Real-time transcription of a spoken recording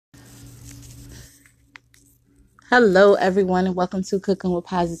Hello, everyone, and welcome to Cooking with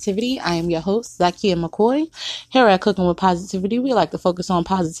Positivity. I am your host, Zakia McCoy. Here at Cooking with Positivity, we like to focus on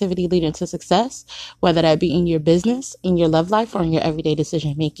positivity leading to success, whether that be in your business, in your love life, or in your everyday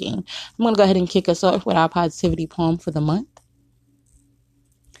decision making. I'm going to go ahead and kick us off with our positivity poem for the month.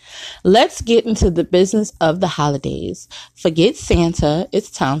 Let's get into the business of the holidays. Forget Santa,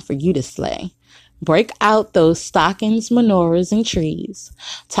 it's time for you to slay. Break out those stockings, menorahs, and trees.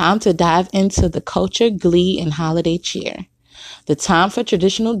 Time to dive into the culture, glee, and holiday cheer. The time for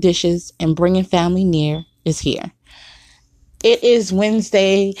traditional dishes and bringing family near is here. It is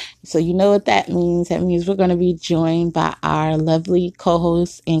Wednesday, so you know what that means. That means we're going to be joined by our lovely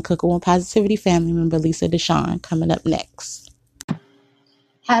co-host and Cooking with Positivity family member, Lisa Deshawn, coming up next.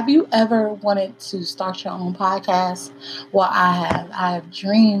 Have you ever wanted to start your own podcast? Well, I have. I have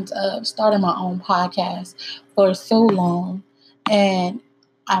dreamed of starting my own podcast for so long, and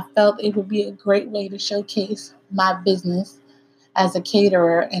I felt it would be a great way to showcase my business as a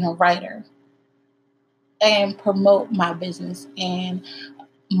caterer and a writer and promote my business. And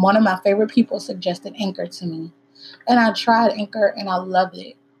one of my favorite people suggested Anchor to me. And I tried Anchor and I loved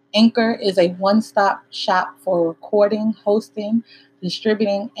it. Anchor is a one-stop shop for recording, hosting,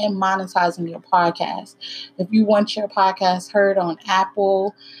 distributing, and monetizing your podcast. If you want your podcast heard on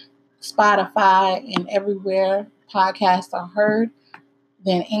Apple, Spotify, and everywhere podcasts are heard,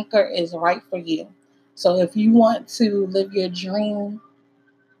 then Anchor is right for you. So if you want to live your dream,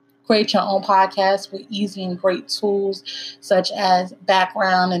 create your own podcast with easy and great tools such as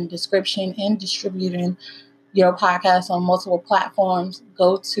background and description and distributing your podcast on multiple platforms,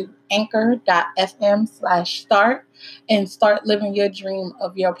 go to anchor.fm/start and start living your dream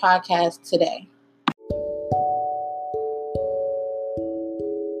of your podcast today.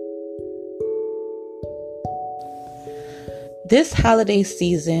 This holiday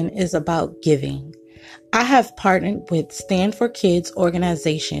season is about giving. I have partnered with Stand for Kids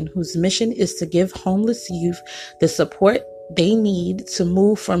organization whose mission is to give homeless youth the support they need to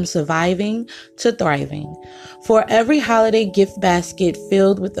move from surviving to thriving. For every holiday gift basket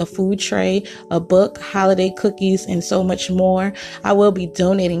filled with a food tray, a book, holiday cookies, and so much more, I will be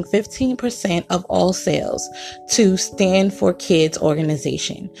donating 15% of all sales to Stand for Kids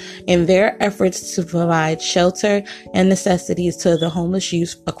organization in their efforts to provide shelter and necessities to the homeless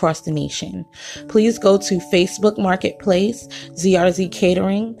youth across the nation. Please go to Facebook Marketplace, ZRZ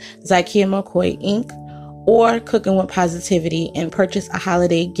Catering, Zakia McCoy Inc., or Cooking with Positivity and purchase a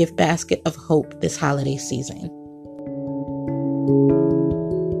holiday gift basket of hope this holiday season.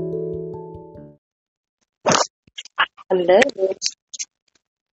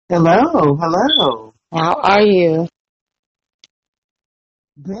 Hello. Hello. How are you?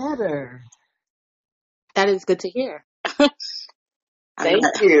 Better. That is good to hear.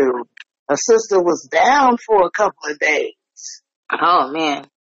 Thank you. A sister was down for a couple of days. Oh, man.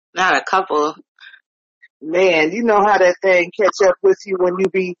 Not a couple. Man, you know how that thing catch up with you when you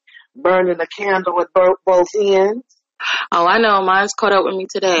be burning a candle at both ends? Oh, I know. Mine's caught up with me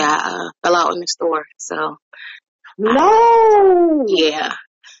today. I fell out in the store. So, No. yeah.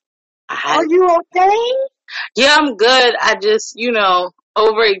 Are you okay? Yeah, I'm good. I just,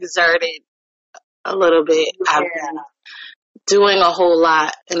 overexerted a little bit. Yeah. I've been doing a whole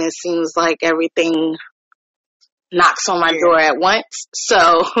lot, and it seems like everything knocks on my door at once.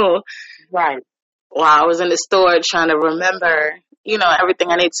 So, right. While I was in the store trying to remember,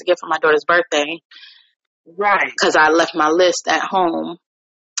 everything I need to get for my daughter's birthday. Right. Because I left my list at home.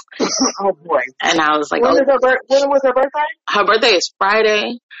 Oh, boy. And I was like, when was her birthday? Her birthday is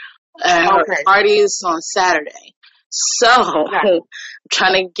Friday, and her party is on Saturday. So, I'm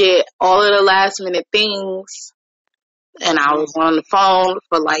trying to get all of the last minute things, and I was on the phone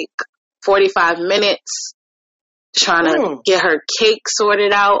for like 45 minutes trying to get her cake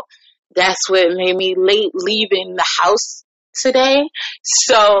sorted out. That's what made me late leaving the house today.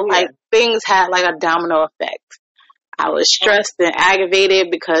 So, things had like a domino effect. I was stressed and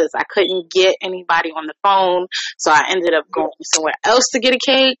aggravated because I couldn't get anybody on the phone. So I ended up going somewhere else to get a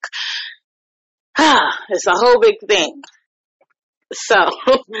cake. It's a whole big thing. So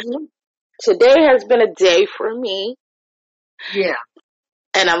today has been a day for me. Yeah.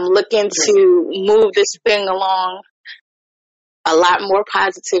 And I'm looking to move this thing along a lot more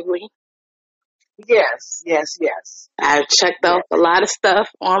positively. Yes. I've checked off a lot of stuff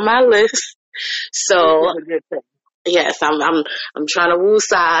on my list. So yes, I'm trying to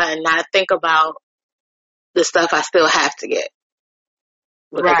woosah and not think about the stuff I still have to get.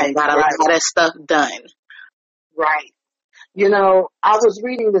 Because I got a lot of stuff done. Right. I was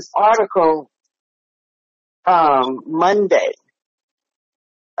reading this article Monday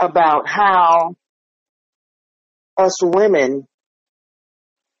about how us women,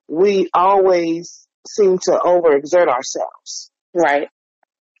 we always seem to overexert ourselves. Right.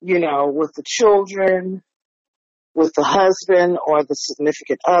 With the children, with the husband or the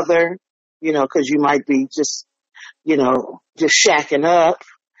significant other, because you might be just shacking up.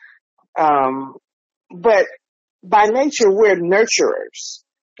 But by nature, we're nurturers.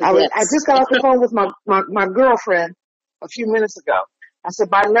 I just got off the phone with my girlfriend a few minutes ago. I said,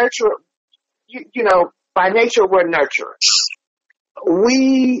 by nature, by nature, we're nurturers.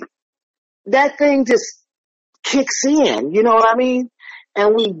 That thing just kicks in, you know what I mean?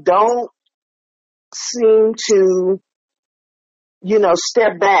 And we don't seem to,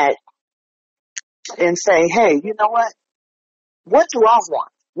 step back and say, hey, you know what? What do I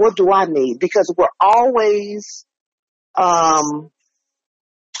want? What do I need? Because we're always,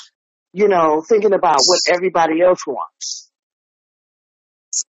 thinking about what everybody else wants.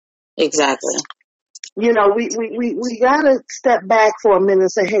 Exactly. We gotta step back for a minute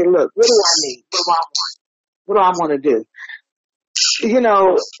and say, hey, look, what do I need? What do I want? What do I want to do?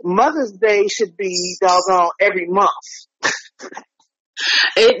 Mother's Day should be doggone every month.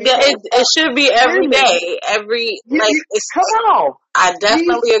 It should be every day. Come on. I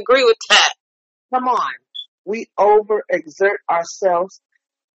definitely agree with that. Come on. We overexert ourselves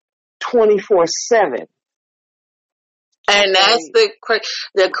 24/7. And that's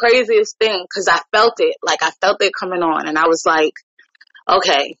the craziest thing, because I felt it. Like, I felt it coming on. And I was like,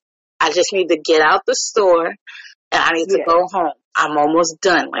 okay, I just need to get out the store and I need to go home. I'm almost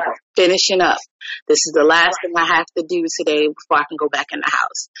done. Like, I'm finishing up. This is the last thing I have to do today before I can go back in the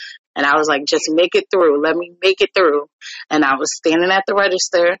house. And I was like, just make it through. Let me make it through. And I was standing at the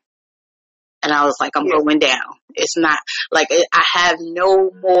register and I was like, I'm going down. It's not like I have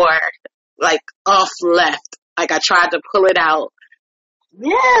no more left. Like, I tried to pull it out.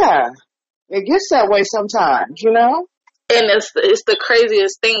 Yeah. It gets that way sometimes, And it's the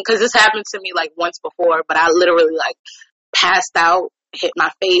craziest thing, because this happened to me like once before, but I literally passed out, hit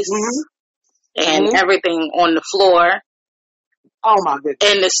my face and everything on the floor. Oh my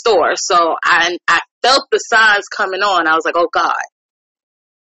goodness. In the store. So I felt the signs coming on. I was like, oh God.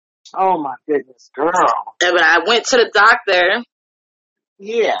 Oh my goodness, girl. And when I went to the doctor.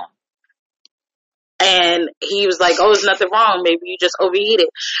 Yeah. And he was like, oh, there's nothing wrong. Maybe you just overeat it.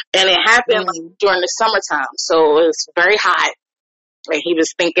 And it happened during the summertime. So it was very hot. And he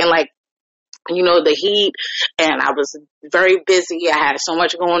was thinking the heat. And I was very busy. I had so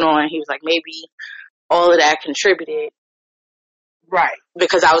much going on. He was like, maybe all of that contributed. Right.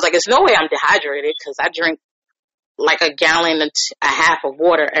 Because I was like, there's no way I'm dehydrated, because I drink like a gallon and a half of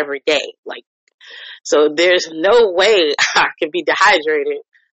water every day. So there's no way I could be dehydrated.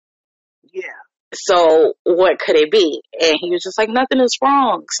 Yeah. So what could it be? And he was just like, nothing is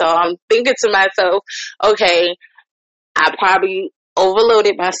wrong. So I'm thinking to myself, okay, I probably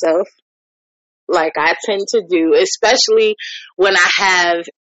overloaded myself like I tend to do, especially when I have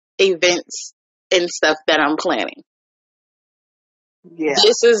events and stuff that I'm planning. Yeah.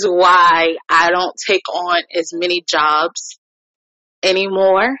 This is why I don't take on as many jobs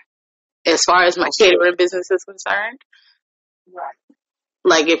anymore as far as my catering business is concerned. Right.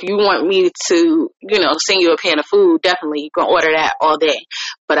 Like, if you want me to, send you a pan of food, definitely you can order that all day.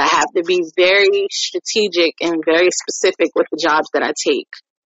 But I have to be very strategic and very specific with the jobs that I take.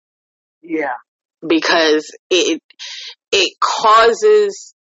 Yeah. Because it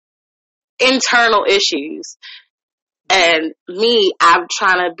causes internal issues. And me, I'm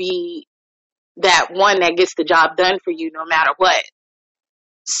trying to be that one that gets the job done for you no matter what.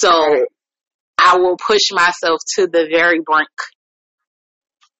 So I will push myself to the very brink.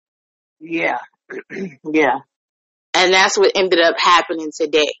 Yeah. Yeah. And that's what ended up happening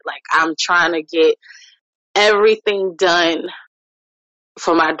today. Like, I'm trying to get everything done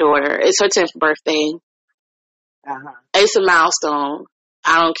for my daughter. It's her 10th birthday. It's a milestone.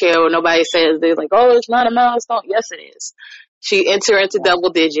 I don't care what nobody says. They're like, oh, it's not a milestone. Yes, it is. She entered into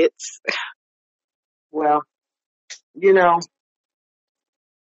double digits. Well,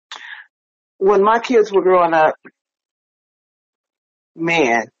 when my kids were growing up,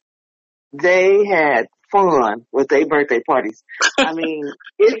 man, they had fun with their birthday parties. I mean,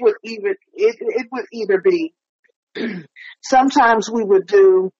 it would either be sometimes we would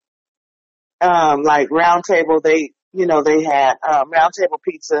do like Round Table. They had Round Table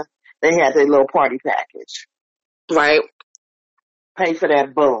Pizza. They had their little party package. Right. Pay for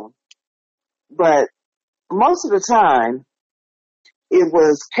that, boom. But most of the time, it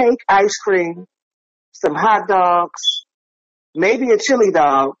was cake, ice cream, some hot dogs, maybe a chili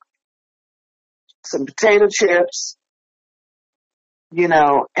dog, some potato chips,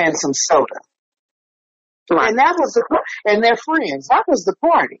 and some soda. Right. And that was and their friends. That was the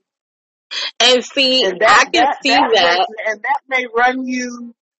party. And see, And I can see that. And that may run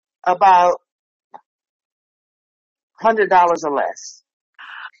you about $100 or less.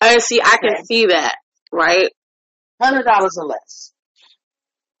 And see, I can see that, right? $100 or less.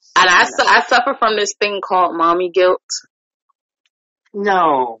 And I suffer from this thing called mommy guilt.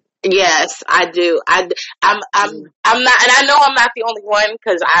 No. Yes, I do. I'm not, and I know I'm not the only one,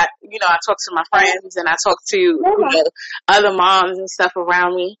 because I talk to my friends and I talk to other moms and stuff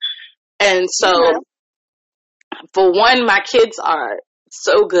around me. And so, for one, my kids are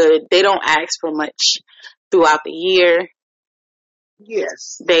so good. They don't ask for much throughout the year.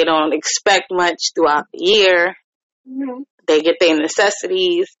 Yes. They don't expect much throughout the year. Mm-hmm. They get their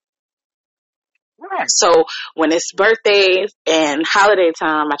necessities. Right. So when it's birthdays and holiday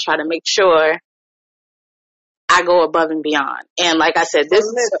time, I try to make sure I go above and beyond. And like I said,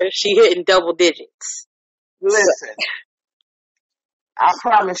 she hitting double digits. Listen, I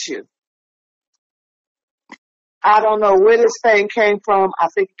promise you, I don't know where this thing came from. I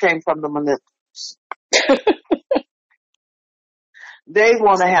think it came from the millennials. They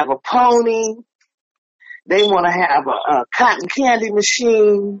want to have a pony. They want to have a cotton candy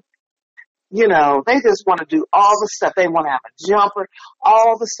machine. They just want to do all the stuff. They want to have a jumper,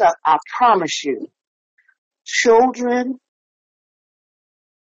 all the stuff. I promise you, children,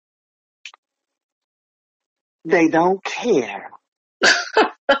 they don't care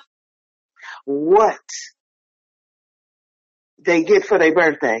what they get for their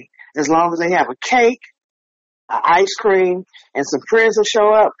birthday, as long as they have a cake, an ice cream, and some friends will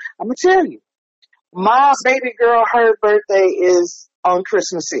show up. I'm going to tell you, my baby girl, her birthday is on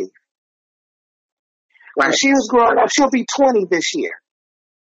Christmas Eve. Right. When she was growing up, she'll be 20 this year.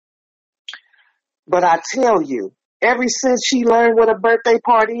 But I tell you, ever since she learned what a birthday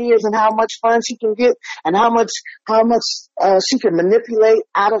party is and how much fun she can get and how much she can manipulate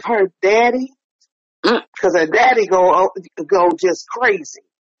out of her daddy, because her daddy go just crazy,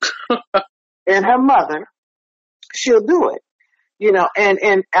 and her mother, she'll do it,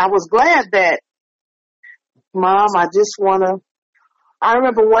 and I was glad that, Mom, I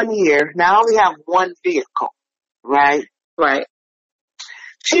remember one year, now I only have one vehicle, right? Right.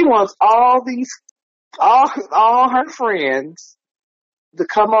 She wants all her friends to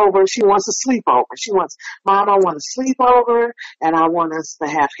come over. She wants a sleepover. She wants, Mom, I want a sleepover, and I want us to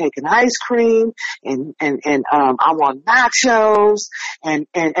have cake and ice cream, and I want nachos, and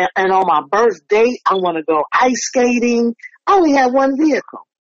on my birthday, I want to go ice skating. I only have one vehicle.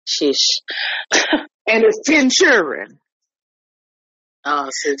 Sheesh. And it's 10 children. Oh,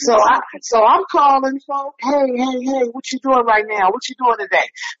 so I'm calling folks. Hey, what you doing right now? What you doing today?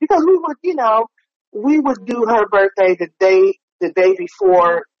 Because we would do her birthday the day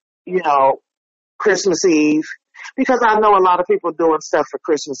before, Christmas Eve, because I know a lot of people doing stuff for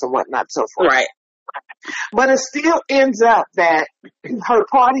Christmas and whatnot, so forth. Right. But it still ends up that her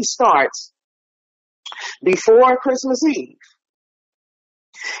party starts before Christmas Eve,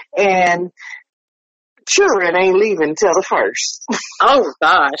 and children ain't leaving till the 1st. Oh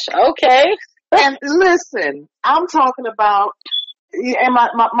gosh. Okay. And listen, I'm talking about, and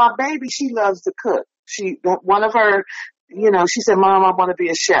my baby, she loves to cook. One of her, she said, Mom, I want to be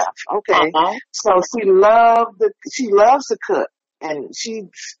a chef. Okay. Uh-huh. So she loves to cook. And she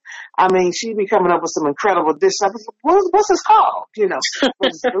be coming up with some incredible dishes. What's this called?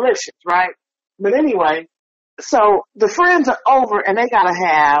 It's delicious, right? But anyway, so the friends are over and they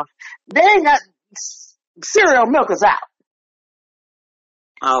ain't got cereal milk is out.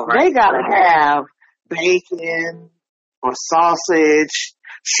 All right. They gotta have bacon or sausage,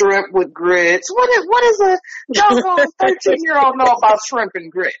 shrimp with grits. What is a doggone 13-year-old know about shrimp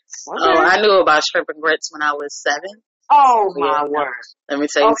and grits? Okay? Oh, I knew about shrimp and grits when I was 7. Oh my word. Let me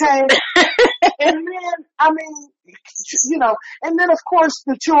tell you something. And then, and then of course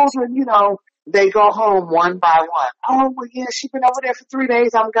the children, they go home one by one. Oh, well, yeah, she's been over there for 3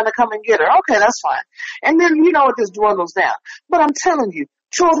 days. I'm going to come and get her. Okay, that's fine. And then, it just dwindles down. But I'm telling you,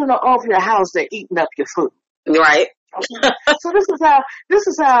 children are over your house. They're eating up your food. Right. Okay? So this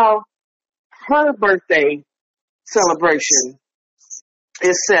is how her birthday celebration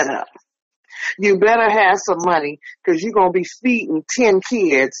is set up. You better have some money, because you're going to be feeding 10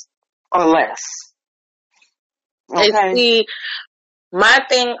 kids or less. Okay? And see, my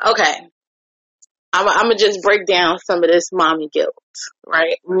thing, okay. I'm going to just break down some of this mommy guilt,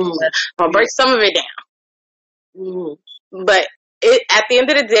 right? I'm going to break some of it down. But at the end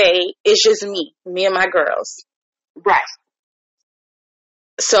of the day, it's just me and my girls. Right.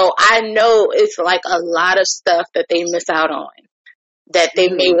 So I know it's like a lot of stuff that they miss out on that they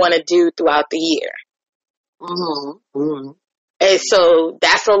may want to do throughout the year. Mm-hmm. And so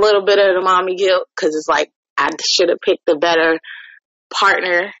that's a little bit of the mommy guilt, because it's like I should have picked a better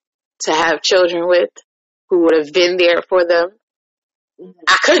partner to have children with, who would have been there for them. Mm-hmm.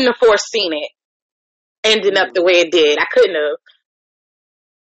 I couldn't have foreseen it ending up the way it did. I couldn't have.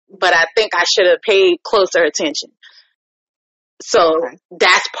 But I think I should have paid closer attention. So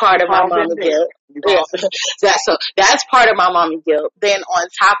that's part of my mommy guilt. Yeah. That's part of my mommy guilt. Then on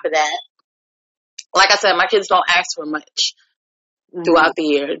top of that, like I said, my kids don't ask for much throughout the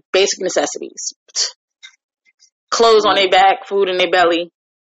year. Basic necessities. Clothes on their back, food in their belly,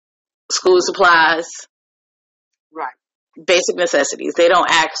 school supplies. Right. Basic necessities. They don't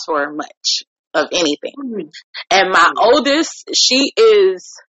ask for much of anything. And my oldest, she is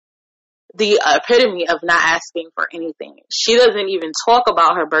the epitome of not asking for anything. She doesn't even talk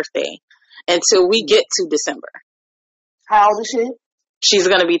about her birthday until we get to December. How old is she? She's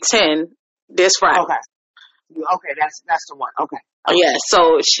going to be 10 this Friday. Okay, that's the one. Okay. Yeah,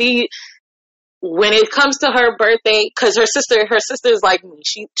 so she, when it comes to her birthday, because her sister's like me.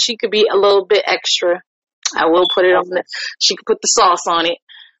 She could be a little bit extra. I will put it on the, she could put the sauce on it.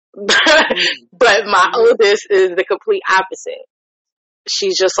 But my oldest is the complete opposite.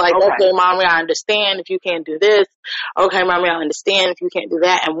 She's just like, okay, mommy, I understand if you can't do this. Okay, mommy, I understand if you can't do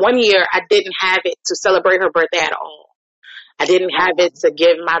that. And one year, I didn't have it to celebrate her birthday at all. I didn't have it to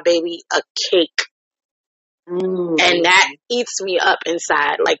give my baby a cake. And that eats me up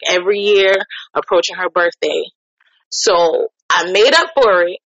inside. Like every year, approaching her birthday. So I made up for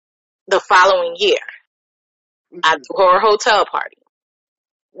it the following year. I threw her a hotel party.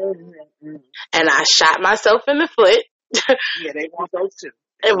 And I shot myself in the foot. Yeah, they want those too.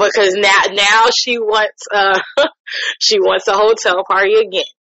 Because now she wants a hotel party again,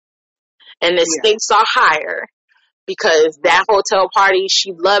 and the stakes are higher because that hotel party,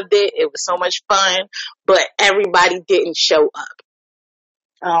 she loved it. It was so much fun, but everybody didn't show up.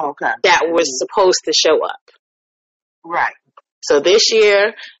 Oh, okay. That was supposed to show up. Right. So this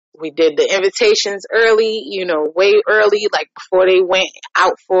year we did the invitations early, way early, like before they went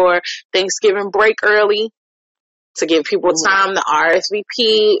out for Thanksgiving break early, to give people time to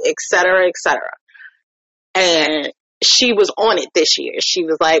RSVP, et cetera, et cetera. And she was on it this year. She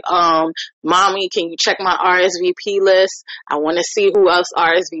was like, mommy, can you check my RSVP list? I want to see who else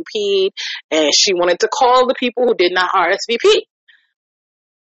RSVP'd. And she wanted to call the people who did not RSVP.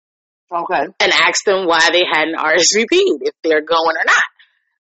 Okay. And ask them why they hadn't RSVP'd, if they're going or not.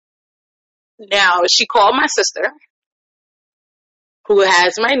 Now, she called my sister, who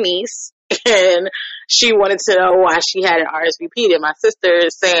has my niece, and she wanted to know why she hadn't RSVP'd. And my sister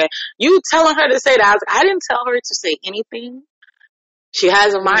is saying, you telling her to say that? I was like, I didn't tell her to say anything. She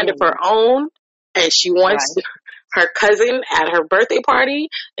has a mind of her own, and she wants her cousin at her birthday party,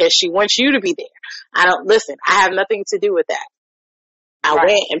 and she wants you to be there. I have nothing to do with that. I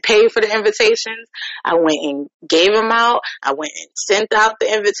went and paid for the invitations. I went and gave them out. I went and sent out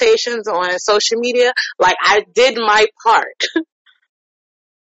the invitations on social media. Like, I did my part.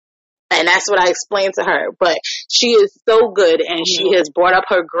 And that's what I explained to her. But she is so good, and she has brought up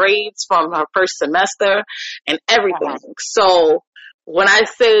her grades from her first semester and everything. So when I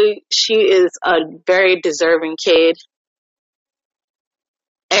say she is a very deserving kid,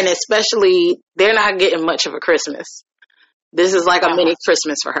 and especially they're not getting much of a Christmas. This is like a mini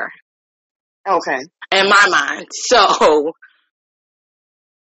Christmas for her. Okay. In my mind. So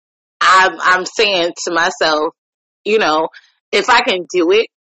I'm saying to myself, if I can do it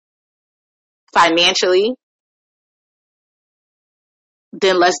financially,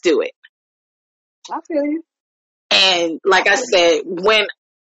 then let's do it. I feel you. And like I said, when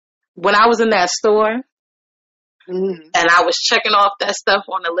I was in that store and I was checking off that stuff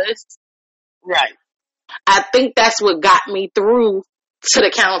on the list, right, I think that's what got me through to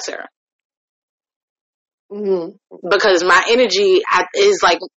the counter. Because my energy is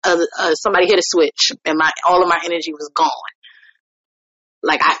like somebody hit a switch, and all of my energy was gone.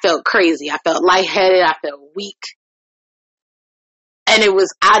 Like, I felt crazy. I felt lightheaded. I felt weak. And it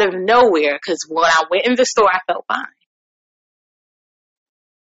was out of nowhere, because when I went in the store, I felt fine.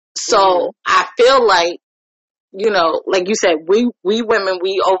 So I feel like, like you said, we women,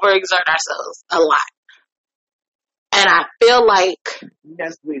 we overexert ourselves a lot. And I feel like,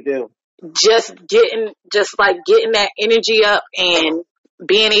 yes, we do. Just getting that energy up and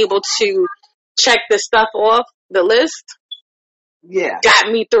being able to check the stuff off the list,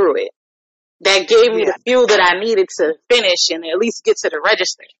 got me through it. That gave me the fuel that I needed to finish and at least get to the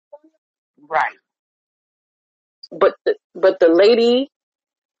register. Right. But the lady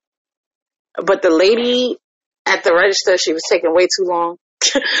at the register, she was taking way too long.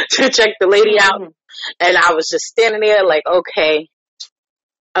 to check the lady out. And I was just standing there like, okay.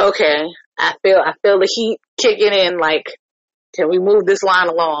 I feel the heat kicking in. Like, can we move this line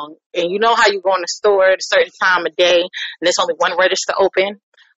along? And you know how you go in the store at a certain time of day and there's only one register open?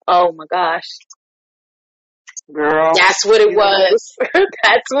 Oh my gosh. Girl. That's what it was.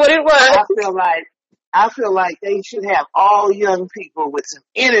 That's what it was. I feel like they should have all young people with some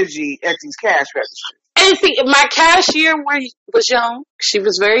energy at these cash registers. And see, my cashier was young. She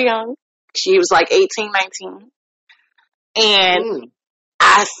was very young. She was like 18, 19. And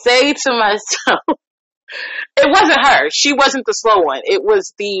I say to myself, it wasn't her. She wasn't the slow one. It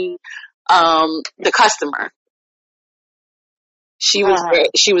was the customer. She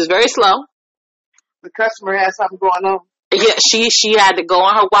was very slow. The customer had something going on. Yeah, she had to go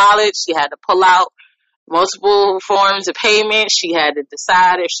on her wallet. She had to pull out multiple forms of payment. She had to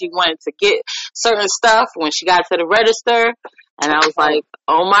decide if she wanted to get certain stuff when she got to the register. And I was like,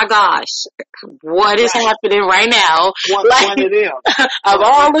 oh my gosh, what is happening right now? One of them. Of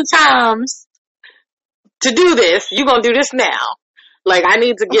all the times to do this, you're going to do this now. Like, I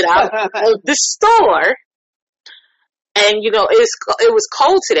need to get out of the store. And, you know, it was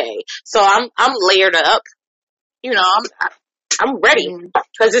cold today. So I'm layered up. You know, I'm ready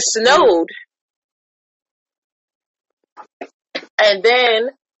because it snowed. And then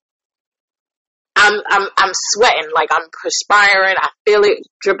I'm sweating, like I'm perspiring. I feel it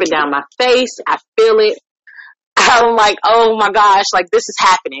dripping down my face. I feel it. I'm like, oh my gosh, like this is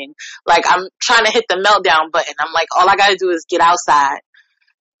happening. Like I'm trying to hit the meltdown button. I'm like, all I gotta do is get outside.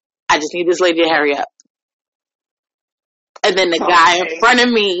 I just need this lady to hurry up. And then the guy in front of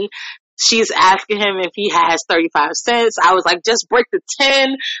me, she's asking him if he has 35 cents. I was like, just break the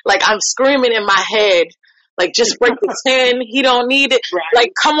 10. Like I'm screaming in my head. Like, just break the 10. He don't need it. Right.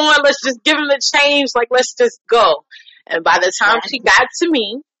 Like, come on, let's just give him the change. Like, let's just go. And by the time she got to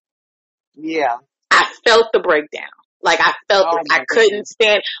me, I felt the breakdown. Like, I felt it. I couldn't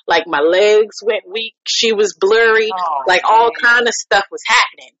stand. Like, my legs went weak. She was blurry. Like, all kind of stuff was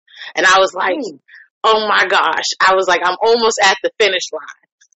happening. And I was like, oh my gosh. I was like, I'm almost at the finish line.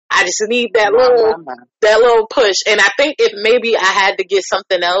 I just need that little push. And I think if maybe I had to get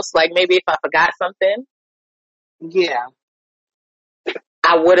something else, like maybe if I forgot something. Yeah.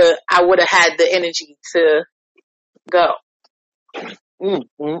 I would have had the energy to go.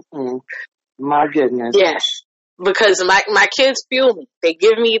 My goodness. Yes. Because my kids fuel me. They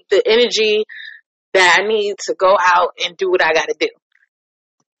give me the energy that I need to go out and do what I got to do.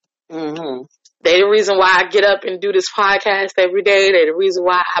 They're the reason why I get up and do this podcast every day. They're the reason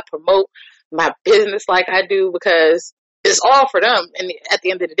why I promote my business like I do, because it's all for them and at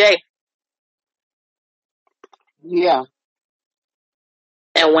the end of the day. Yeah.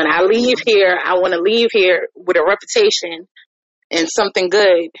 And when I leave here, I want to leave here with a reputation and something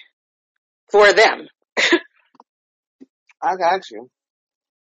good for them. I got you.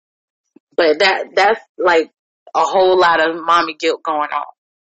 But that's like a whole lot of mommy guilt going on.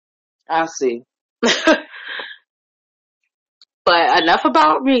 I see. But enough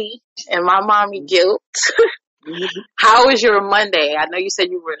about me and my mommy guilt. How was your Monday? I know you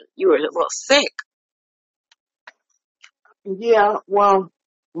said you were a little sick. Yeah, well,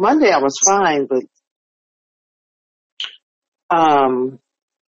 Monday I was fine, but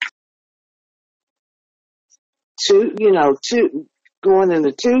going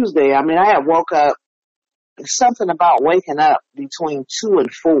into Tuesday, I mean, I had woke up, something about waking up between 2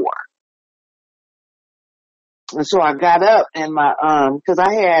 and 4. And so I got up and cause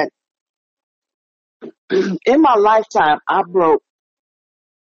I had, in my lifetime, I broke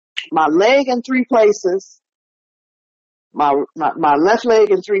my leg in 3 places, my left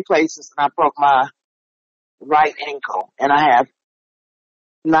leg in 3 places, and I broke my right ankle, and I have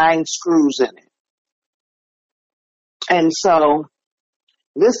 9 screws in it. And so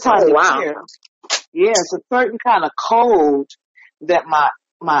this time of year, it's a certain kind of cold that my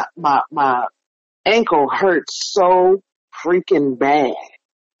ankle hurts so freaking bad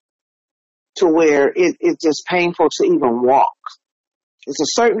to where it's just painful to even walk. It's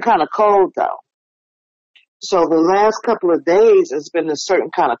a certain kind of cold though. So the last couple of days, it's been a certain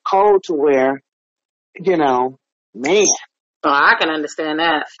kind of cold to where, man. Oh, I can understand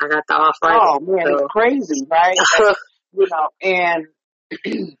that. I got the arthritis. Oh man, so. It's crazy, right? And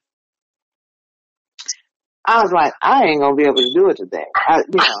I was like, I ain't gonna be able to do it today.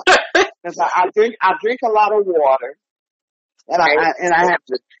 Because I drink a lot of water, and I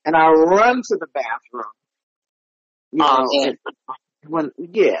run to the bathroom.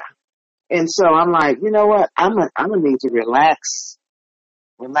 And so I'm like, you know what? I'm gonna need to relax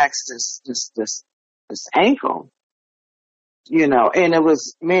this ankle. and it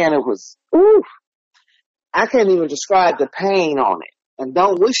was, ooh, I can't even describe the pain on it, and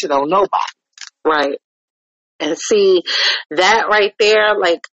don't wish it on nobody. Right. And see, that right there,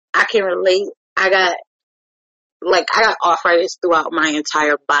 like, I can relate. I got arthritis throughout my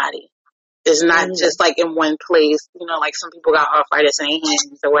entire body. It's not just like in one place, like some people got arthritis in their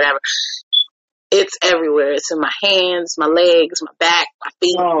hands or whatever. It's everywhere. It's in my hands, my legs, my back, my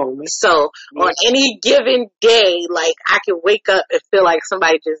feet. Oh, so on any given day, like, I can wake up and feel like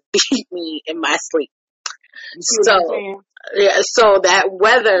somebody just beat me in my sleep. So, yeah, so that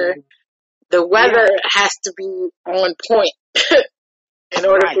weather, the weather has to be on point in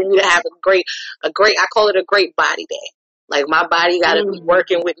order for me to have a great, I call it a great body day. Like, my body got to be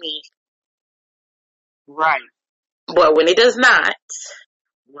working with me. Right. But when it does not,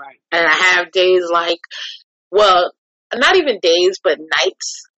 and I have days like, well, not even days, but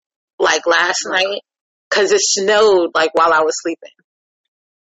nights, like last night, because it snowed, like, while I was sleeping.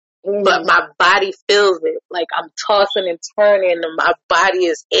 But my body feels it. Like, I'm tossing and turning, and my body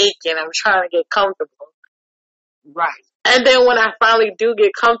is aching. I'm trying to get comfortable. Right. And then when I finally do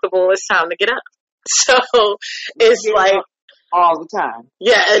get comfortable, it's time to get up. So it's like all the time.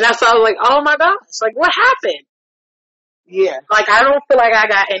 Yeah, and that's why I was like, oh my gosh, like, what happened? Yeah. Like, I don't feel like I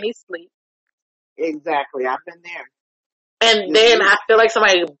got any sleep. Exactly. I've been there. And then I feel like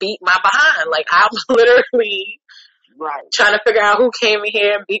somebody beat my behind. Like, I'm literally trying to figure out who came in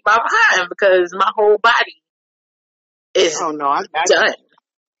here and beat my behind because my whole body is I got done.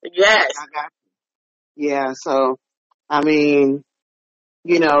 Yes. I got you. Yeah, so, I mean,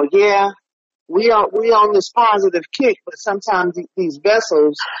 we on this positive kick, but sometimes these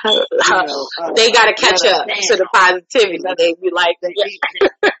vessels, they got to catch up to the positivity. They be like,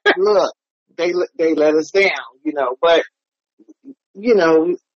 look, they let us down, but,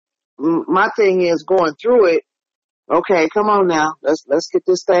 my thing is going through it. Okay, come on now. Let's get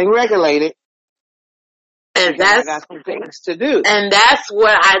this thing regulated. And I got some things to do. And that's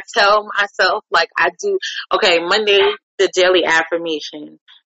what I tell myself. Like, I do. Okay, Monday, the daily affirmation,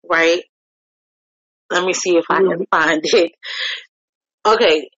 right? Let me see if I can find it.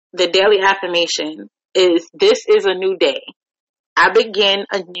 Okay, the daily affirmation is, this is a new day. I begin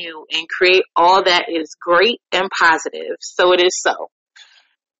anew and create all that is great and positive. So it is so.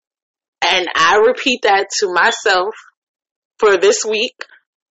 And I repeat that to myself for this week,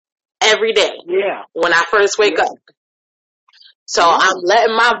 every day. Yeah. When I first wake up. So I'm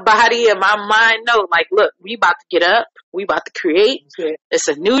letting my body and my mind know, like, look, we about to get up. We about to create. Okay. It's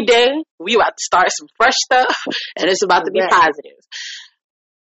a new day. We about to start some fresh stuff. And it's about to be positive.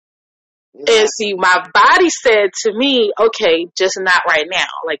 And see, my body said to me, okay, just not right now.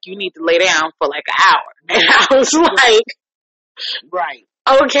 Like, you need to lay down for like an hour. And I was like,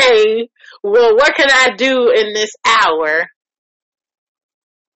 okay, well, what can I do in this hour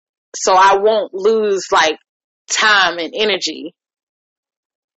so I won't lose, like, time and energy?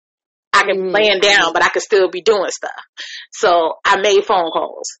 I can be laying down, but I can still be doing stuff. So I made phone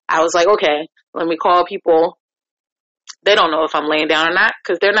calls. I was like, okay, let me call people. They don't know if I'm laying down or not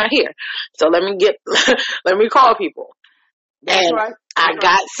because they're not here. So let me call people. That's right. I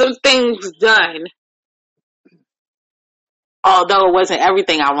got some things done. Although it wasn't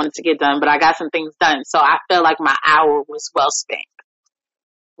everything I wanted to get done, but I got some things done. So I feel like my hour was well spent.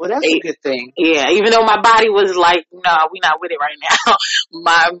 Well, that's a good thing. Yeah, even though my body was like, no, we're not with it right now.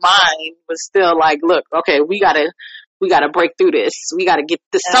 My mind was still like, look, okay, we gotta break through this. We gotta get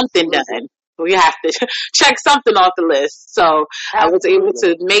this something done. We have to check something off the list. So I was able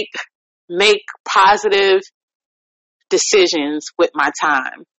to make positive decisions with my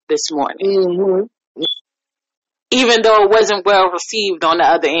time this morning. Mm-hmm. Even though it wasn't well received on the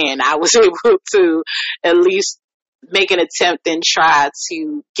other end, I was able to at least make an attempt and try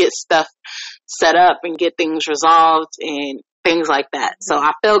to get stuff set up and get things resolved and things like that. So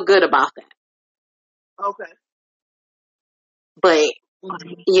I felt good about that. Okay. But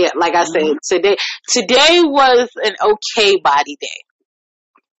yeah, like I said, today was an okay body day.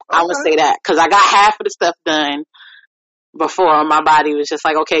 Okay. I'm gonna say that because I got half of the stuff done before my body was just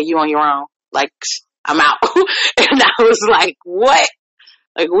like, okay, you on your own. Like, I'm out. And I was like, what?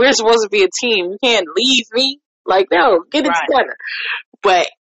 Like, we're supposed to be a team. You can't leave me. Like, no, get it together. But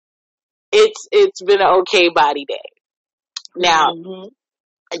it's been an okay body day. Now,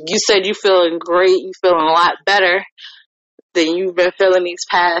 you said you feeling great. You feeling a lot better than you've been feeling these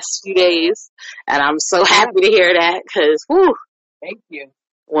past few days. And I'm so happy to hear that because, whew. Thank you.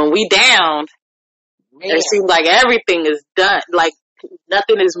 When we down, it seems like everything is done. Like,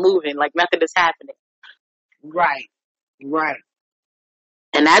 nothing is moving. Like, nothing is happening. Right.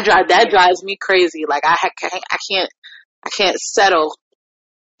 And that drives me crazy. Like, I can't I can't settle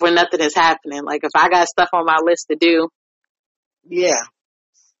when nothing is happening. Like, if I got stuff on my list to do, Yeah.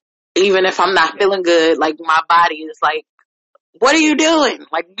 even if I'm not feeling good, like, my body is like, what are you doing?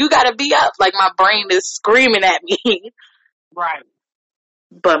 Like, you gotta be up. Like, my brain is screaming at me. Right.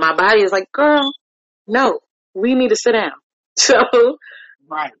 But my body is like, girl, no, we need to sit down. So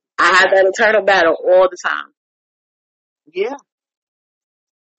Right. I had that internal battle all the time. Yeah.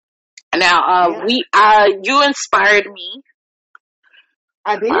 Now, you inspired me.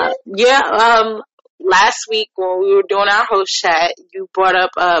 I did? Last week when we were doing our host chat, you brought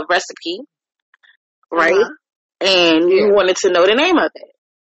up a recipe, right? Uh-huh. And you wanted to know the name of it.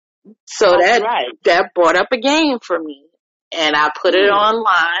 So that brought up a game for me. And I put it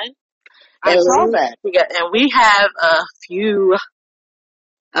online. I saw that. And we have a few,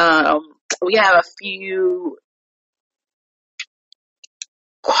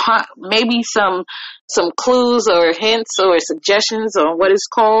 maybe some clues or hints or suggestions on what it's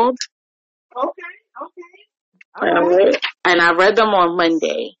called. Okay. All right. And I read them on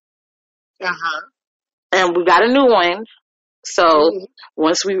Monday. Uh-huh. And we got a new one. So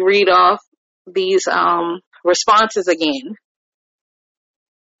once we read off these responses again,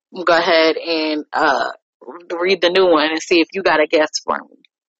 we'll go ahead and read the new one and see if you got a guess for me.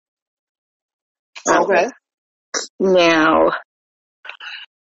 Okay. Now,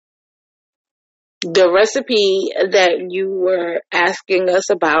 the recipe that you were asking us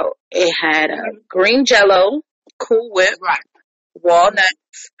about, it had green Jello, Cool Whip,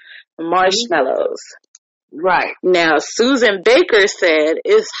 walnuts, marshmallows. Right. Now, Susan Baker said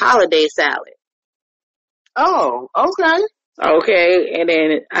it's holiday salad. Oh, okay. Okay, and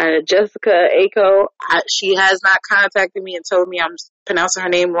then Jessica Ako, she has not contacted me and told me I'm pronouncing her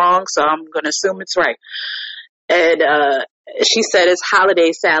name wrong, so I'm going to assume it's right. And she said it's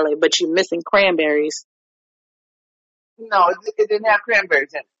holiday salad, but you're missing cranberries. No, it didn't have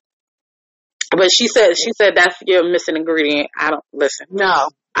cranberries in it. But she said that's your missing ingredient. I don't listen. No,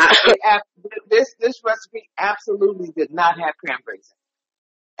 this recipe absolutely did not have cranberries in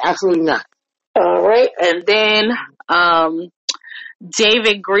it. Absolutely not. All right, and then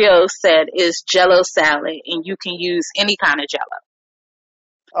David Griot said it's Jello salad, and you can use any kind of Jello.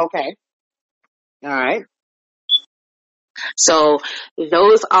 Okay. All right. So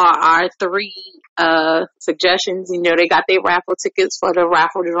those are our three suggestions. You know, they got their raffle tickets for the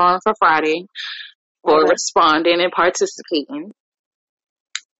raffle drawing for Friday for responding and participating.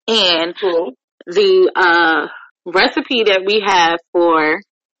 And the recipe that we have for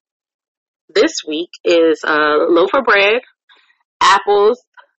this week is loaf of bread, apples,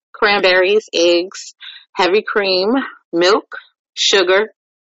 cranberries, eggs, heavy cream, milk, sugar,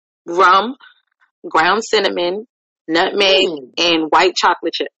 rum, ground cinnamon, nutmeg, and white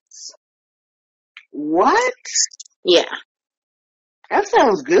chocolate chips. What? Yeah. That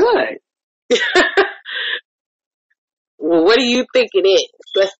sounds good. Well, what do you think it is?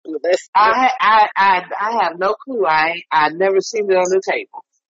 Let's I have no clue. I've never seen it on the table.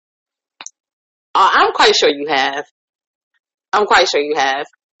 I'm quite sure you have.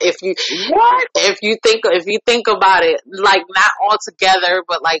 If you think about it, like not all together,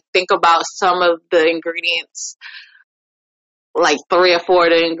 but like think about some of the ingredients, like 3 or 4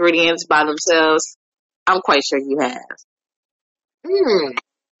 of the ingredients by themselves, I'm quite sure you have.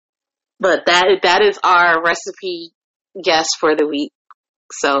 But that is our recipe guess for the week.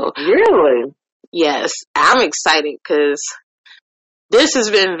 So really, yes, I'm excited because this has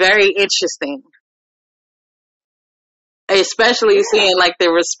been very interesting. Especially seeing like the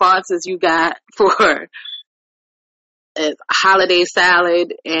responses you got for holiday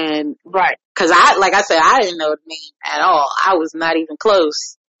salad and because I didn't know the name at all. I was not even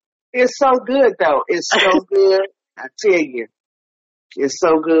close. It's so good though. It's so good. I tell you, it's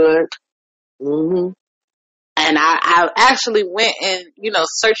so good. And I actually went and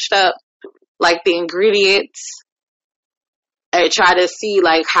searched up like the ingredients and try to see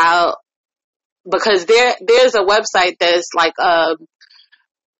like how. Because there's a website that's like a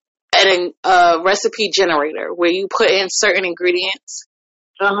recipe generator where you put in certain ingredients,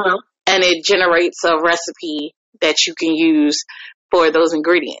 and it generates a recipe that you can use for those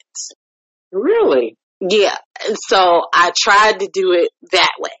ingredients. Really? Yeah. And so I tried to do it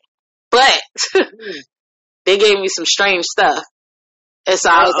that way, but they gave me some strange stuff, and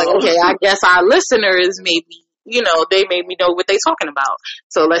so I was like, okay, I guess our listeners maybe. They made me know what they're talking about.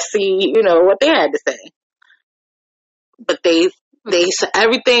 So let's see, what they had to say. But they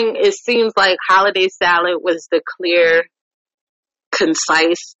everything, it seems like holiday salad was the clear,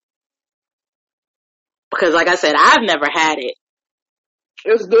 concise. Because like I said, I've never had it.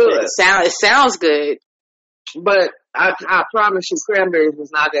 It's good. It sounds good. But I promise you, cranberries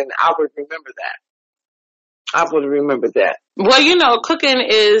was not in. I would remember that. I would remember that. Well, you know, cooking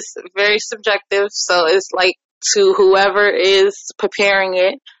is very subjective, so it's like to whoever is preparing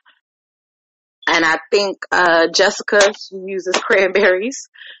it. And I think Jessica, she uses cranberries,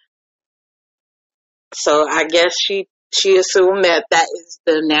 so I guess she assumed that is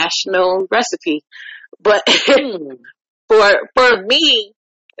the national recipe. But for me,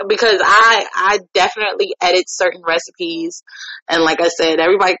 because I definitely edit certain recipes, and like I said,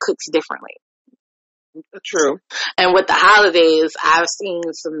 everybody cooks differently. True. And with the holidays, I've seen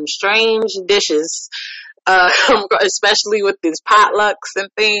some strange dishes, especially with these potlucks and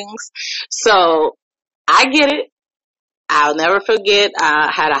things. So I get it. I'll never forget. I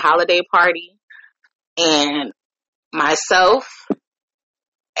had a holiday party, and myself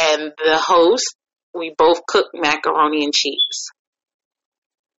and the host, we both cooked macaroni and cheese.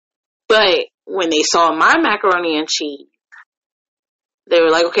 But when they saw my macaroni and cheese, they were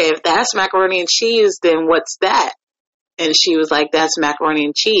like, okay, if that's macaroni and cheese, then what's that? And she was like, that's macaroni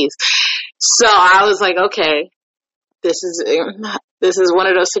and cheese. So I was like, okay, this is one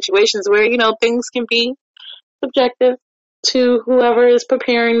of those situations where, you know, things can be subjective to whoever is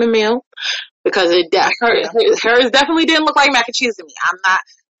preparing the meal, because hers definitely didn't look like mac and cheese to me.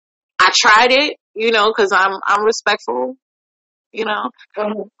 I tried it, you know, because I'm respectful, you know.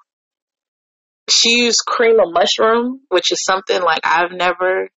 She used cream of mushroom, which is something like I've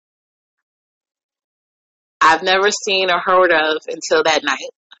never seen or heard of until that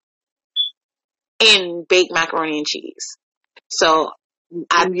night, and baked macaroni and cheese. So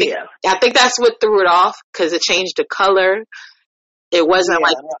I think that's what threw it off, because it changed the color. It wasn't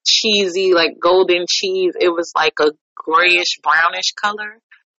like cheesy, like golden cheese. It was like a grayish, brownish color.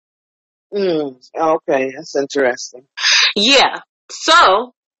 Okay, that's interesting. Yeah.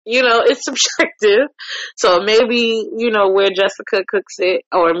 So, you know, it's subjective. So maybe, you know, where Jessica cooks it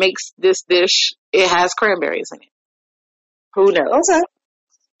or makes this dish, it has cranberries in it. Who knows? Okay.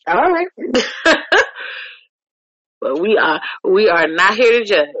 All right. But we are not here to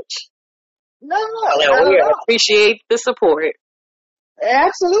judge. No, we appreciate the support.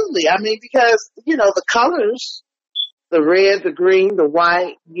 Absolutely. I mean, because, you know, the colors, the red, the green, the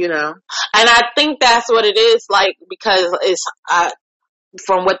white, you know. And I think that's what it is, like, because it's,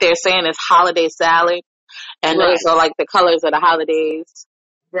 from what they're saying, it's holiday salad. And those are like the colors of the holidays.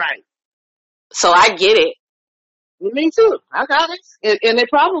 Right. So I get it. Me too. I got it. And it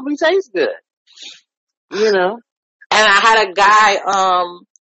probably tastes good. You know. And I had a guy,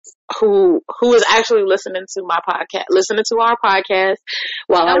 who was actually listening to our podcast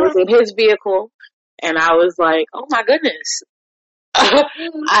while I was in his vehicle, and I was like, "Oh my goodness, I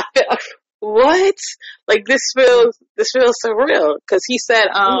feel what? Like this feels surreal." Because he said,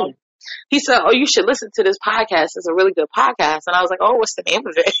 "Oh, you should listen to this podcast. It's a really good podcast." And I was like, "Oh, what's the name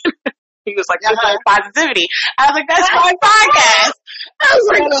of it?" He was like, Positivity. I was like, "That's my podcast." I was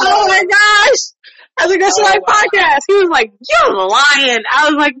like, "Oh my gosh." I was like, "That's my podcast." He was like, "You're lying." I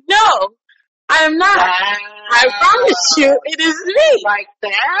was like, "No, I am not. I promise you, it is me." Like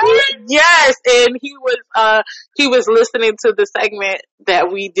that? Yes, and he was listening to the segment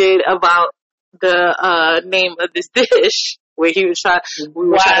that we did about the name of this dish, where we were trying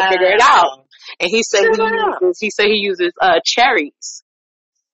to figure it out, and he said he uses cherries.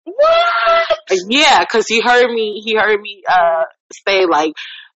 What? Yeah, because he heard me say, like,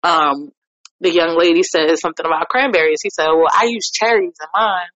 the young lady said something about cranberries. He said, "Well, I use cherries in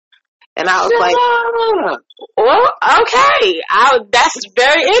mine." And I was like, "Well, okay." That's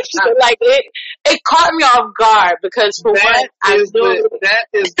very interesting. Like, it caught me off guard, because that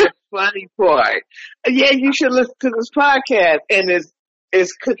is the funny part. Yeah, you should listen to this podcast, and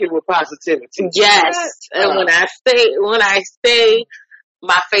it's Cooking with Positivity. Yes. And when I say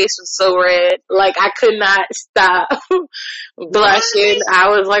my face was so red, like I could not stop blushing. I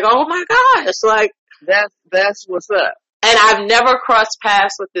was like, "Oh my gosh!" Like that's what's up. And I've never crossed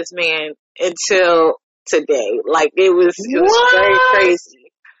paths with this man until today. Like it was very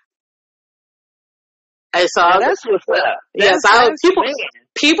crazy. And so that's what's up. Yes,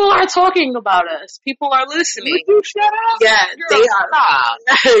 people are talking about us. People are listening. Would you shut up? Yeah, they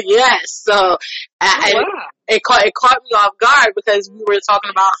are. Yes. So it caught me off guard, because we were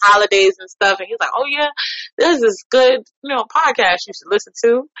talking about holidays and stuff, and he was like, "Oh yeah, this is good, podcast you should listen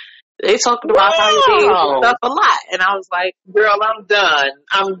to. They talking about holidays and stuff a lot." And I was like, "Girl, I'm done.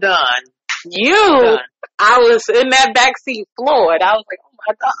 I'm done." I was in that backseat floored. I was like, "Oh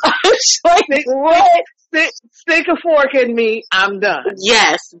my gosh!" Like, what? Stick a fork in me. I'm done.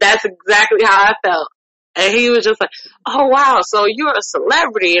 Yes, that's exactly how I felt. And he was just like, "Oh wow, so you're a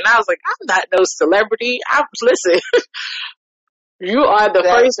celebrity?" And I was like, "I'm not no celebrity. Listen, you are the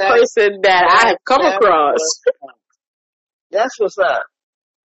first person that I have come across." That's what's up.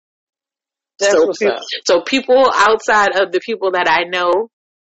 So people outside of the people that I know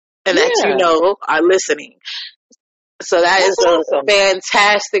and that you know are listening. So that is a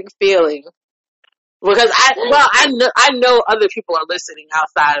fantastic feeling. Because I know other people are listening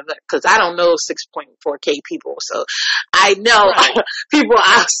outside of it, because I don't know 6.4K people. So I know people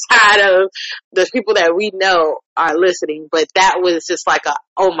outside of the people that we know are listening. But that was just like a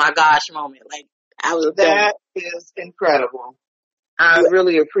oh my gosh moment. Like that is incredible. I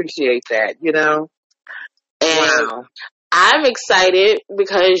really appreciate that, you know. And wow. I'm excited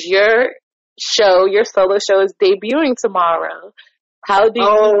because your solo show is debuting tomorrow. How do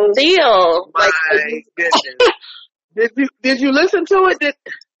you feel? My goodness. Did you listen to it?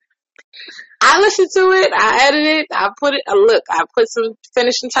 I listened to it. I edited it. I put some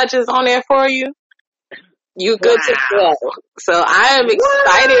finishing touches on there for you. You good to go. So I am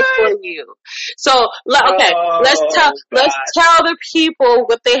excited for you. So okay, let's tell the people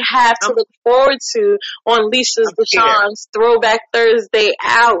what they have to look forward to on Leisha's Deshawn's Throwback Thursday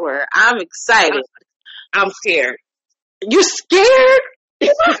hour. I'm excited. I'm scared. You scared? You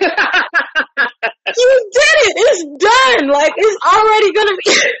did it. It's done. Like, it's already gonna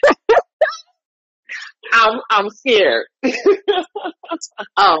be. I'm scared.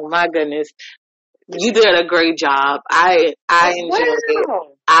 Oh my goodness. You did a great job. I enjoyed it.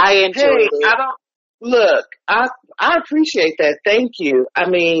 I enjoyed it. I appreciate that. Thank you. I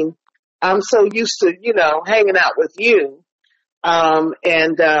mean, I'm so used to, hanging out with you. And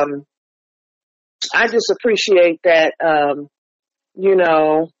I just appreciate that,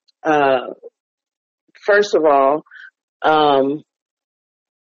 first of all,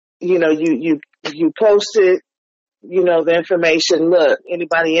 you posted, the information. Look,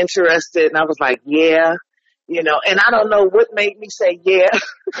 anybody interested? And I was like, yeah, and I don't know what made me say yeah.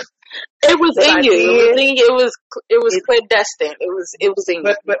 It was in you. It was clandestine. It was in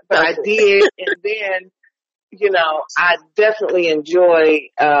you. But I did, and then, I definitely enjoy,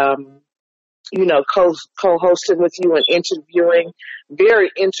 co-hosting with you and interviewing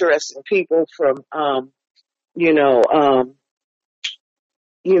very interesting people from,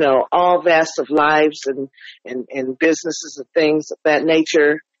 all vast of lives and businesses and things of that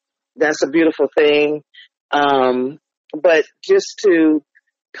nature. That's a beautiful thing. But just to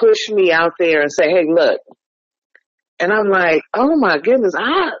push me out there and say, hey, look, and I'm like, oh my goodness,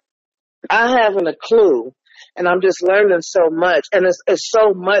 I haven't a clue. And I'm just learning so much. And it's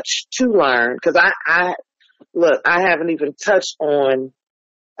so much to learn, because I haven't even touched on,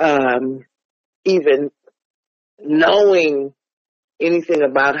 even knowing anything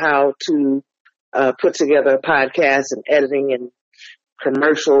about how to put together a podcast and editing and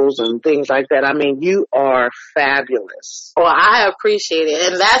commercials and things like that. I mean, you are fabulous. Well, I appreciate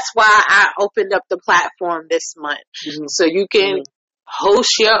it. And that's why I opened up the platform this month. Mm-hmm. So you can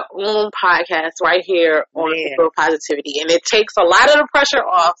host your own podcast right here on Grow Positivity. And it takes a lot of the pressure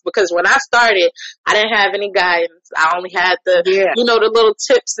off, because when I started, I didn't have any guidance. I only had the little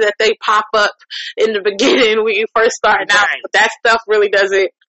tips that they pop up in the beginning when you first start out. But that stuff really doesn't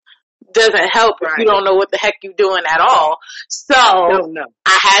help if you don't know what the heck you're doing at all. So I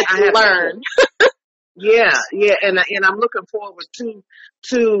had to learn. Yeah, and I'm looking forward to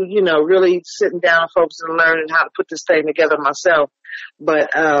really sitting down, folks, and learning how to put this thing together myself.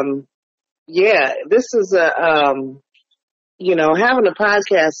 But this is having a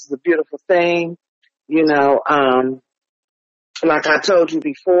podcast is a beautiful thing. Like I told you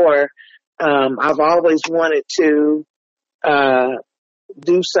before, I've always wanted to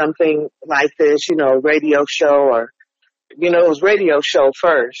do something like this, radio show, or it was radio show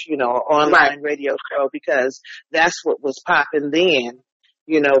first, online radio show, because that's what was popping then,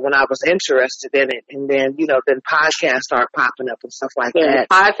 when I was interested in it. And then, then podcasts start popping up and stuff like that.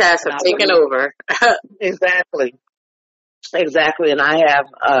 Podcasts have taken over. Exactly. And I have,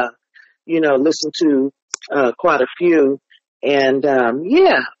 listened to quite a few. And,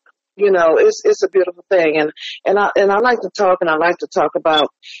 it's a beautiful thing. And I like to talk, and I like to talk about,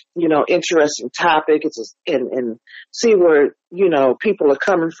 interesting topics and see where, people are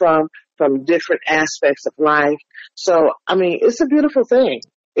coming from different aspects of life. So, I mean, it's a beautiful thing.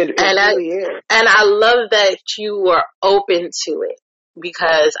 It really is. And I love that you were open to it,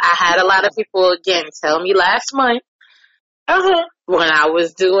 because I had a lot of people, again, tell me last month, when I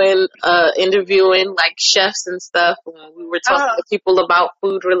was doing, interviewing like chefs and stuff, when we were talking to people about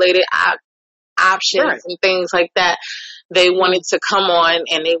food related options and things like that, They wanted to come on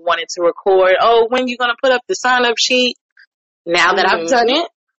and they wanted to record, oh, when you going to put up the sign-up sheet? Now that I've done it.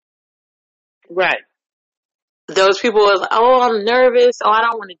 Right. Those people was like, oh, I'm nervous. Oh, I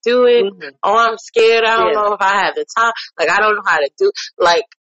don't want to do it. Oh, I'm scared. I don't know if I have the time. Like, I don't know how to do. Like,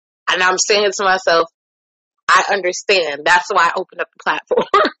 and I'm saying to myself, I understand. That's why I opened up the platform.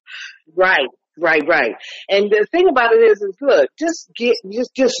 Right. And the thing about it is look, just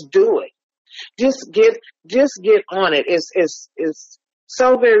do it. Just get on it. It's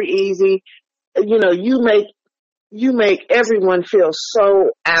so very easy. You know, you make everyone feel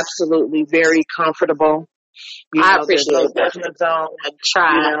so absolutely very comfortable. You know, I appreciate that. Judgment zone. I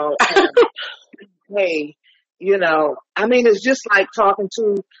try. You know, hey, you know, I mean, it's just like talking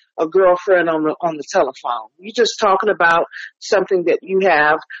to a girlfriend on the telephone. You're just talking about something that you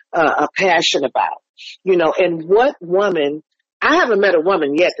have a passion about. You know, and what woman? I haven't met a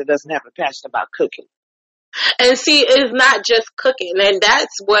woman yet that doesn't have a passion about cooking. And see, it's not just cooking, and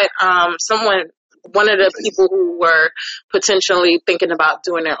that's what one of the people who were potentially thinking about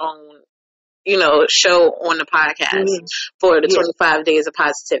doing their own, you know, show on the podcast for the 25 Days of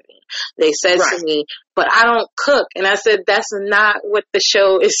Positivity. They said to me, but I don't cook. And I said, that's not what the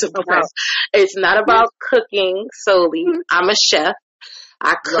show is about. Okay. It's not about cooking solely. I'm a chef.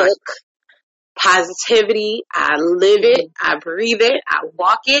 I cook. Positivity. I live it. I breathe it. I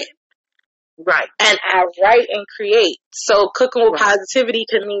walk it. Right. And I write and create. So cooking with positivity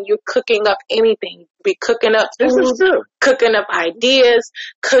can mean you're cooking up anything. Be cooking up food, cooking up ideas,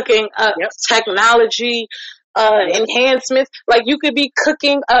 cooking up technology, enhancements. Like you could be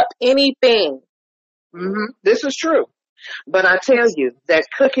cooking up anything. Mm-hmm. This is true. But I tell you that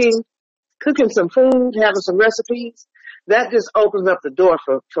cooking some food, having some recipes, that just opens up the door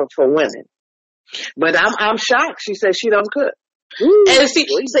for women. But I'm shocked. She says she don't cook. Ooh, and see,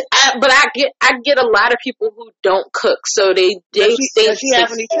 but I get a lot of people who don't cook, so they does she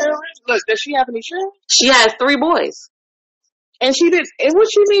have any children? Look, does she have any children? She has 3 boys, and she did. And what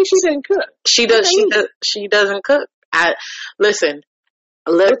she means she didn't cook? She doesn't cook. Listen,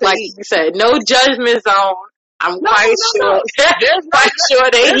 like you said, no judgment zone. I'm quite sure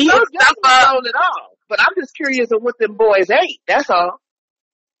they heat stuff up at all. But I'm just curious of what them boys ate. That's all.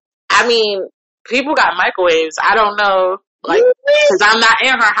 I mean, people got microwaves. I don't know. Like, because I'm not in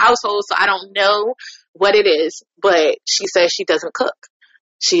her household, so I don't know what it is. But she says she doesn't cook.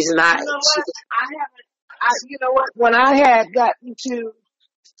 She's not. You know what? You know what? When I had gotten to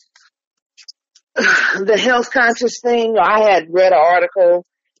the health conscious thing, I had read an article.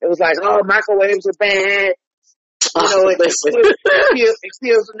 It was like, oh, microwaves are bad. You know, it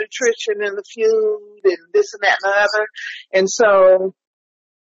kills the nutrition in the food and this and that and the other. And so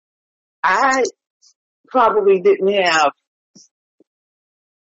I probably didn't have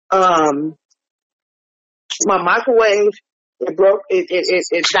my microwave. It broke.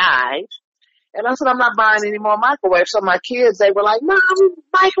 It died. And I said, I'm not buying any more microwaves. So my kids, they were like, Mom,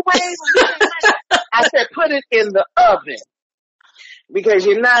 microwave. I said, put it in the oven. Because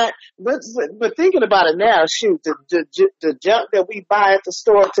you're not, but thinking about it now, shoot, the junk that we buy at the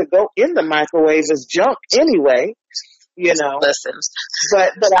store to go in the microwave is junk anyway, you know. Listen.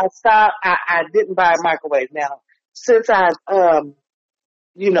 But I stopped, I didn't buy a microwave. Now, since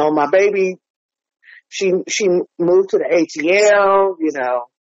you know, my baby, she moved to the ATL, you know.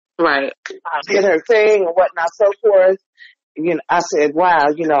 Right. Did her thing and whatnot, so forth. You know, I said, wow,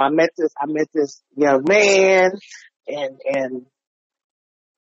 you know, I met this young man and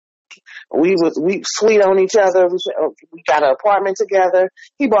we sweet on each other. We got an apartment together.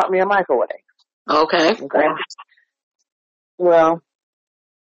 He bought me a microwave. Okay. Well,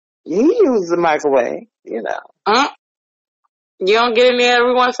 he uses the microwave, you know. You don't get in there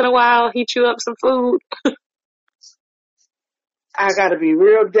every once in a while, heat you up some food. I got to be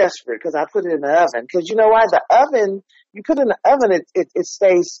real desperate because I put it in the oven. Because you know why? The oven, you put it in the oven, it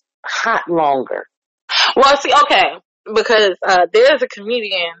stays hot longer. Well, see, okay, because there's a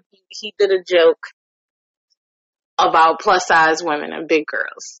comedian. He did a joke about plus size women and big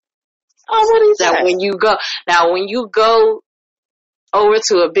girls. Oh, what is that? When you go over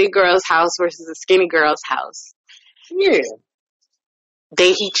to a big girl's house versus a skinny girl's house,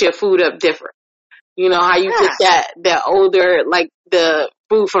 they heat your food up different. You know how you get that older, like the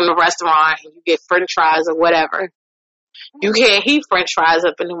food from the restaurant, and you get French fries or whatever. You can't heat French fries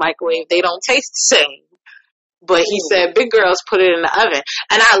up in the microwave; they don't taste the same. But he said big girls put it in the oven.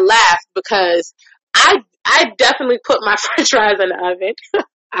 And I laughed because I definitely put my French fries in the oven.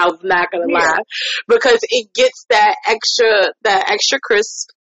 I'm not going to lie. Because it gets that extra crisp.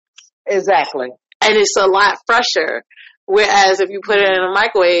 Exactly. And it's a lot fresher. Whereas if you put it in a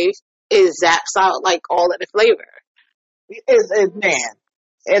microwave, it zaps out like all of the flavor. Is man,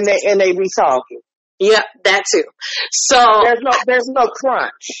 and they be salty. Yep, that too. So There's no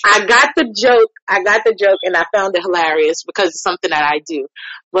crunch. I got the joke, and I found it hilarious because it's something that I do.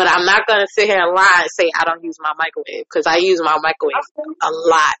 But I'm not gonna sit here and lie and say I don't use my microwave, because I use my microwave a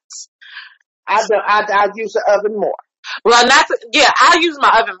lot. I use the oven more. Well, I use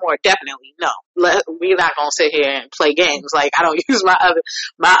my oven more, definitely. No, we're not gonna sit here and play games. Like, I don't use my oven.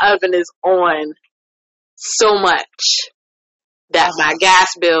 My oven is on so much that my gas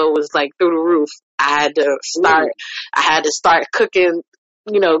bill was like through the roof. I had to start cooking,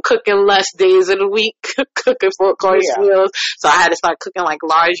 cooking less days of the week, cooking 4-course meals. So I had to start cooking like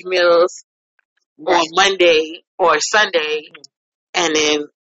large meals on Monday or Sunday, and then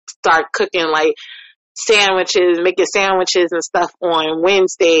start cooking like making sandwiches and stuff on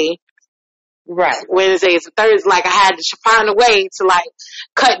Wednesday. Right. Wednesdays and Thursdays. Like, I had to find a way to like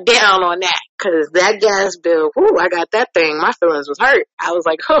cut down on that, because that gas bill, I got that thing. My feelings was hurt. I was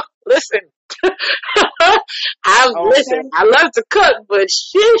like, listen. Listen, I love to cook, but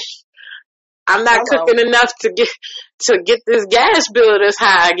shish, I'm not cooking enough to get this gas bill this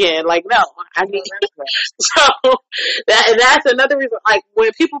high again. Like, no, I need. So that's another reason. Like,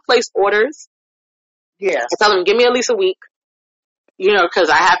 when people place orders, I tell them, give me at least a week. Because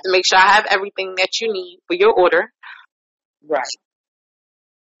I have to make sure I have everything that you need for your order. Right.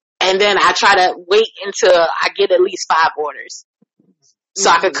 And then I try to wait until I get at least 5 orders, so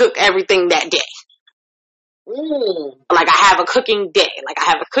I can cook everything that day. Like, I have a cooking day. Like,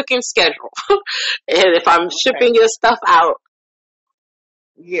 I have a cooking schedule. And if I'm shipping your stuff out,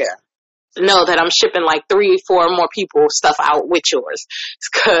 know that I'm shipping like 3-4 more people stuff out with yours,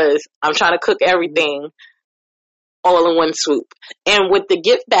 because I'm trying to cook everything all in one swoop. And with the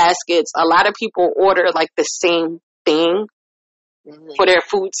gift baskets, a lot of people order like the same thing for their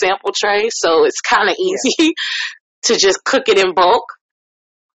food sample tray, so it's kind of easy to just cook it in bulk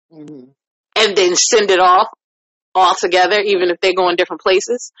and then send it off all together, even if they go in different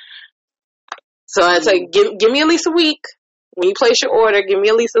places. So I'd say, give me at least a week. When you place your order, give me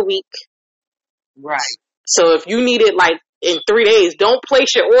at least a week. Right. So if you need it like in 3 days, don't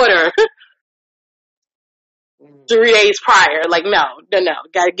place your order 3 days prior. Like, no.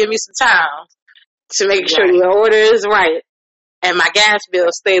 Gotta give me some time to make sure your order is right and my gas bill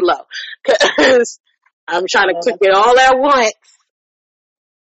stay low. Because I'm trying to cook it all at once.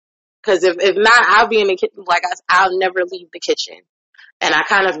 Because if not, I'll be in the kitchen. Like, I'll never leave the kitchen. And I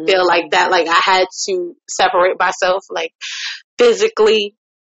kind of feel like that, like, I had to separate myself, like, physically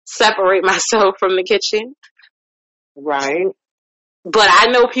separate myself from the kitchen. Right. But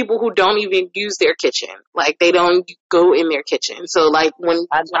I know people who don't even use their kitchen. Like, they don't go in their kitchen. So, like, when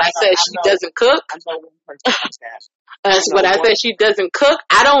I said she doesn't cook, when I said she doesn't cook,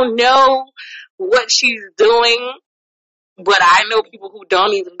 I don't know what she's doing, but I know people who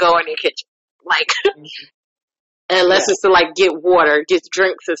don't even go in their kitchen. Like, unless it's to, like, get water, get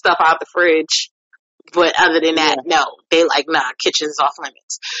drinks and stuff out the fridge. But other than that, no. They like, nah, kitchen's off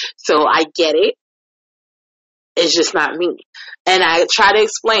limits. So I get it. It's just not me. And I try to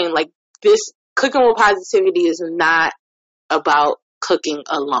explain, like, this cooking with positivity is not about cooking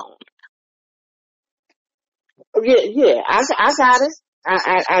alone. Yeah, I got it.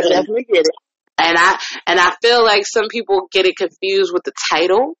 I definitely get it. And I feel like some people get it confused with the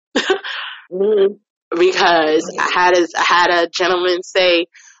title. Because I had a gentleman say,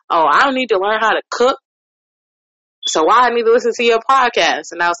 "Oh, I don't need to learn how to cook, so why I need to listen to your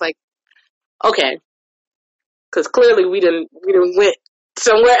podcast?" And I was like, okay. Because clearly we didn't went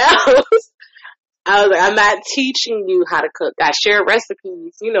somewhere else. I was like, I'm not teaching you how to cook. I share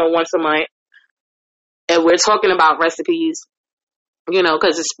recipes, once a month. And we're talking about recipes,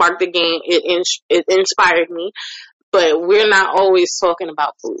 because it sparked the game. It inspired me. But we're not always talking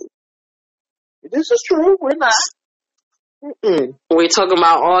about food. This is true. We're not. We're talking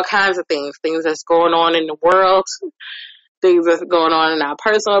about all kinds of things that's going on in the world, things that's going on in our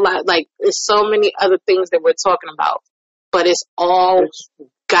personal life. Like, there's so many other things that we're talking about, but it's all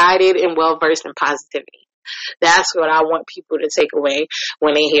guided and well-versed in positivity. That's what I want people to take away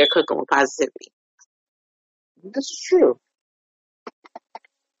when they hear cooking with positivity. This is true.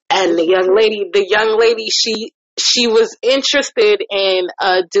 And the young lady, she was interested in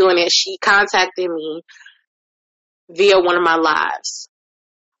doing it. She contacted me via one of my lives,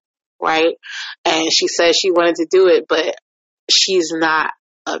 right? And she said she wanted to do it, but she's not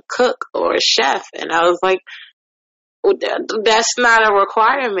a cook or a chef. And I was like, well, that's not a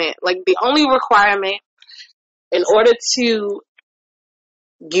requirement. Like, the only requirement in order to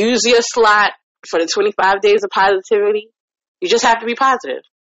use your slot for the 25 days of positivity, you just have to be positive.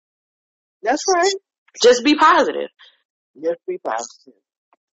 That's right. Just be positive. Just be positive.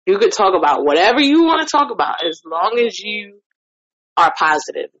 You could talk about whatever you want to talk about as long as you are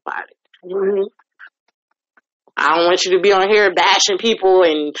positive about it. Mm-hmm. I don't want you to be on here bashing people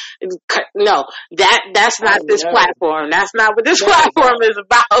and no, that's not this platform. That's not what this platform is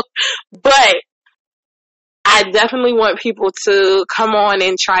about. But I definitely want people to come on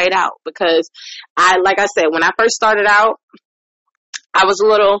and try it out because like I said, when I first started out, it was a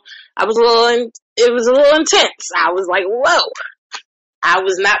little intense. I was like, whoa, I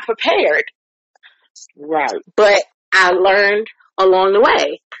was not prepared. Right. But I learned along the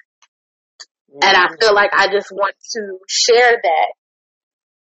way. And I feel like I just want to share that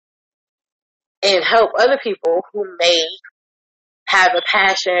and help other people who may have a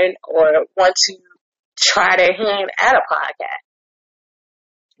passion or want to try their hand at a podcast.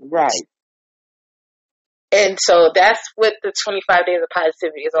 Right. And so that's what the 25 Days of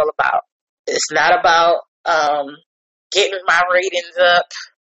Positivity is all about. It's not about getting my ratings up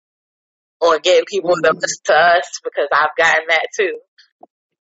or getting people to listen to us, because I've gotten that too.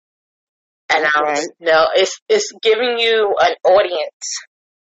 And no, it's giving you an audience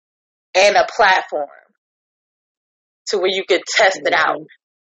and a platform to where you can test it out.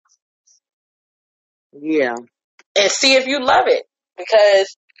 Yeah. And see if you love it.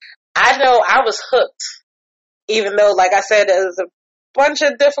 Because I know I was hooked. Even though, like I said, there was a bunch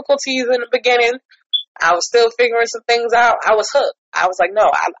of difficulties in the beginning. I was still figuring some things out. I was hooked. I was like, no,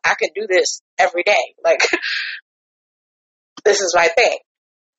 I could do this every day. Like, this is my thing.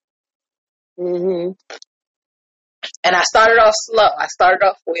 Mm-hmm. And I started off slow. I started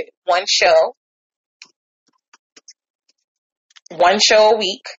off with one show a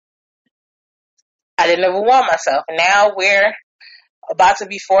week. I didn't overwhelm myself. And now we're about to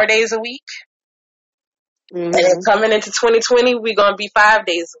be 4 days a week. Mm-hmm. And then coming into 2020, we're going to be 5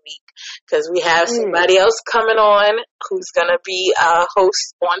 days a week. Because we have somebody else coming on who's going to be a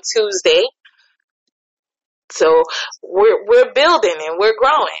host on Tuesday. So we're building and we're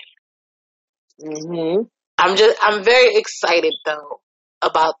growing. Mm-hmm. I'm very excited though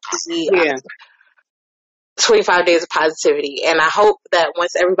about the 25 Days of Positivity, and I hope that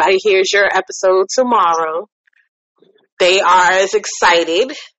once everybody hears your episode tomorrow, they are as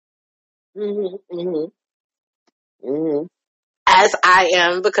excited as I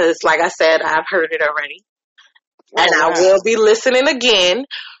am, because like I said, I've heard it already, and I will be listening again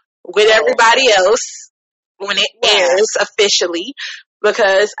with everybody else when it airs officially,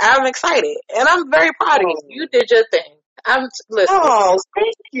 because I'm excited and I'm very proud of you. You did your thing. I'm listening. Oh,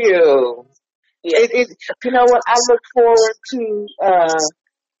 thank you. Yeah. You know what? I look forward to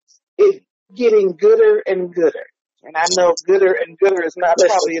it getting gooder and gooder. And I know gooder and gooder is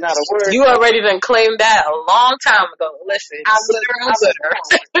probably not a word. You already done claimed that a long time ago. Listen, I'm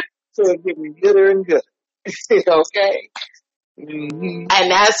gooder. So it getting gooder and gooder. Okay. Mm-hmm.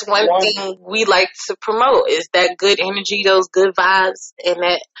 And that's one thing we like to promote, is that good energy, those good vibes, and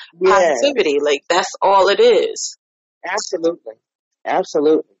that positivity. Like, that's all it is. Absolutely.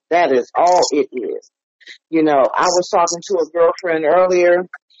 Absolutely. That is all it is. You know, I was talking to a girlfriend earlier,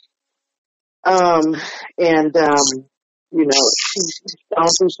 you know, she's gone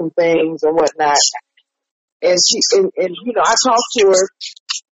through some things and whatnot. And you know, I talked to her,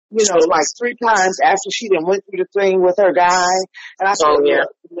 you know, like 3 times after she done went through the thing with her guy. And I said,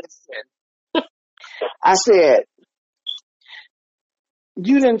 listen, I said,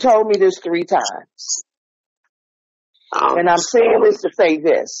 you done told me this 3 times. And I'm saying this to say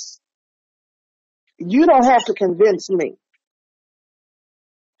this. You don't have to convince me.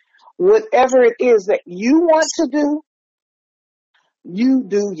 Whatever it is that you want to do, you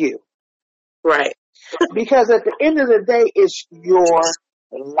do you. Right. Because at the end of the day, it's your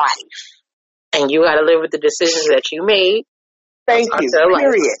life. And you got to live with the decisions that you made. Thank you.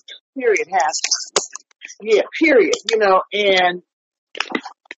 Period. Period. Yeah, period. You know, and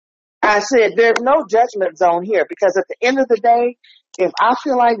I said there's no judgment zone here, because at the end of the day, if I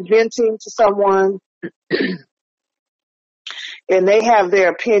feel like venting to someone and they have their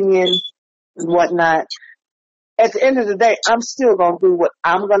opinion and whatnot, at the end of the day, I'm still going to do what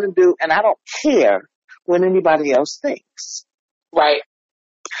I'm going to do, and I don't care what anybody else thinks. Right.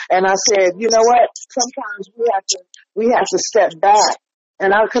 And I said, you know what? Sometimes we have to step back.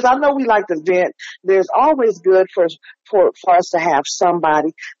 And because I know we like to vent, there's always good for us to have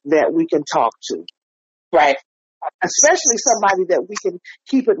somebody that we can talk to. Right. Especially somebody that we can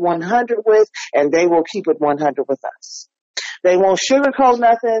keep it 100 with, and they will keep it 100 with us. They won't sugarcoat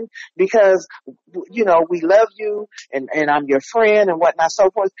nothing, because, you know, we love you and I'm your friend and whatnot, so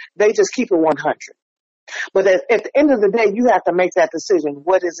forth. They just keep it 100. But at the end of the day, you have to make that decision.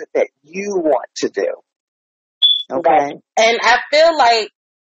 What is it that you want to do? Okay. And I feel like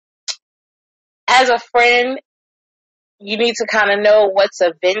as a friend, you need to kind of know what's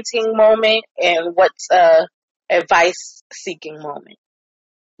a venting moment and what's a advice seeking moment.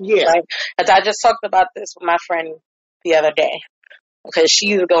 Yeah. Right? As I just talked about this with my friend the other day, because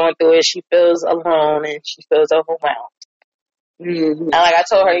she's going through it, she feels alone and she feels overwhelmed. Mm-hmm. And like I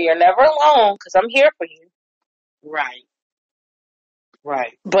told her, you're never alone because I'm here for you. Right.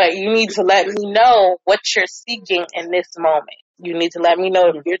 Right. But you need to let me know what you're seeking in this moment. You need to let me know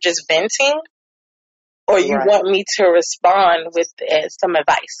if you're just venting or you Right. want me to respond with some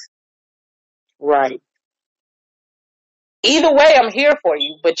advice. Right. Either way, I'm here for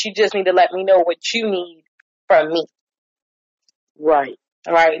you, but you just need to let me know what you need from me Right.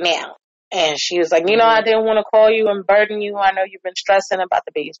 right now. And she was like, I didn't want to call you and burden you. I know you've been stressing about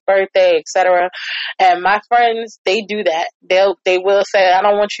the baby's birthday, etc. And my friends, they do that. They will say, I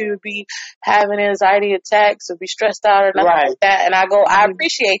don't want you to be having anxiety attacks or be stressed out or nothing like that. And I go, I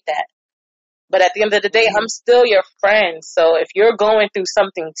appreciate that. But at the end of the day, I'm still your friend. So if you're going through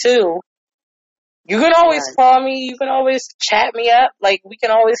something too, you can always call me. You can always chat me up. Like, we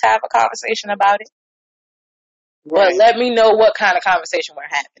can always have a conversation about it. But let me know what kind of conversation we're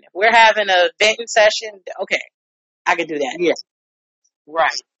having. If we're having a venting session, okay, I can do that. Yeah.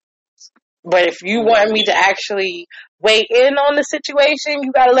 Right. But if you want me to actually weigh in on the situation,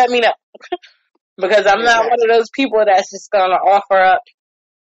 you got to let me know. Because I'm not one of those people that's just going to offer up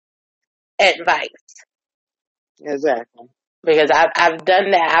advice. Exactly. Because I've done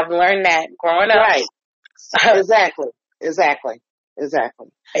that. I've learned that growing up. Right. Exactly. It's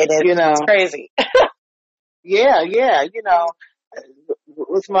crazy. Yeah.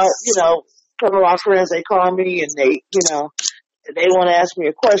 With my, some of my friends, they call me and they want to ask me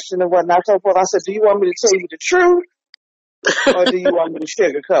a question and whatnot. So forth. I said, do you want me to tell you the truth or do you want me to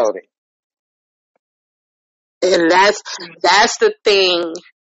sugarcoat it? And that's the thing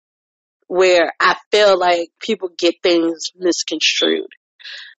where I feel like people get things misconstrued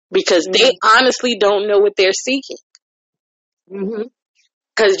because they honestly don't know what they're seeking. Mm-hmm.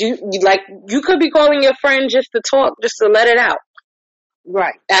 Because you could be calling your friend just to talk, just to let it out.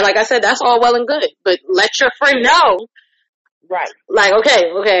 Right. And like I said, that's all well and good, but let your friend know. Right. Like,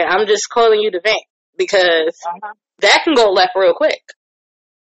 okay, I'm just calling you to vent because that can go left real quick.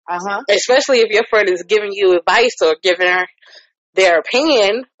 Especially if your friend is giving you advice or giving her their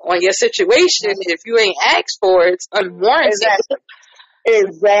opinion on your situation. If you ain't asked for it, it's unwarranted.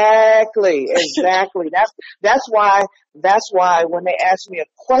 Exactly. That's why when they ask me a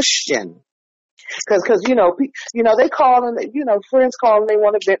question, because they call and friends call and they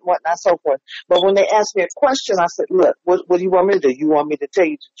want to vent and whatnot, so forth. But when they ask me a question, I said, look, what do you want me to do? You want me to tell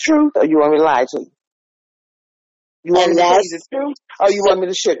you the truth or you want me to lie to you? You want me to tell you the truth or you want me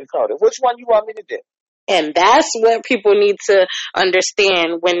to sugarcoat it? Which one you want me to do? And that's what people need to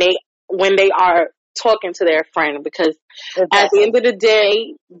understand when they are talking to their friend, because at the end of the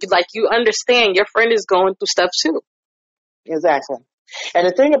day, like, you understand your friend is going through stuff too. Exactly. And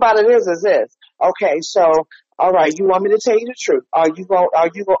the thing about it is this. Okay, so all right, you want me to tell you the truth? Are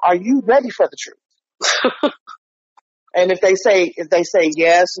you ready for the truth? And if they say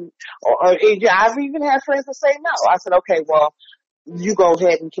yes, or I've even had friends that say no. I said, okay, well, you go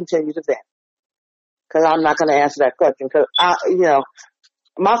ahead and continue to vent, because I'm not going to answer that question. Because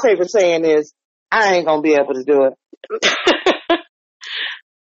my favorite saying is, I ain't going to be able to do it.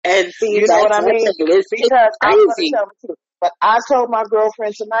 And see, you know what I mean? Because I'm going to tell the truth. But I told my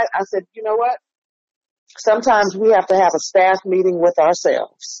girlfriend tonight, I said, you know what? Sometimes we have to have a staff meeting with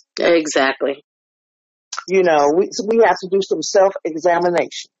ourselves. Exactly. We have to do some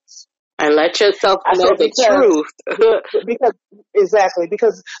self-examinations. And let yourself know the truth.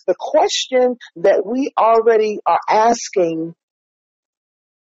 Because the question that we already are asking,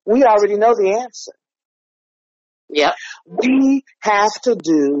 we already know the answer. Yep. We have to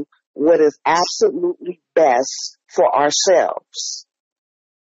do what is absolutely best for ourselves.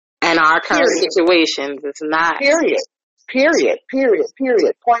 And our current situations, it's not. Period.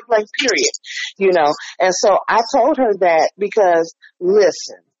 Point blank, period. And so I told her that because,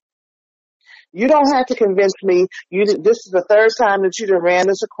 listen, you don't have to convince me. This is the third time that you done ran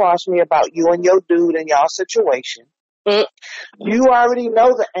this across me about you and your dude and y'all situation. You already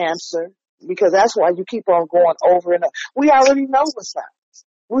know the answer, because that's why you keep on going over and over. We already know what's up.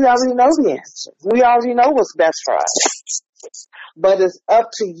 We already know the answer. We already know what's best for us. But it's up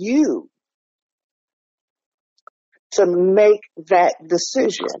to you to make that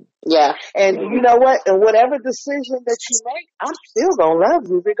decision. Yeah. And you know what? And whatever decision that you make, I'm still going to love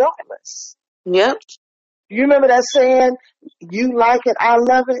you regardless. Yep. You remember that saying, you like it, I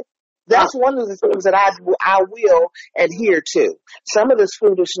love it? That's one of the things that I will adhere to. Some of this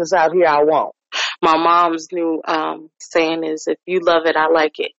foolishness out here I won't. My mom's new saying is, if you love it, I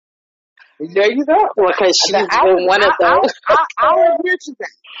like it. There you go. Well, because she's been one of those. I'll adhere to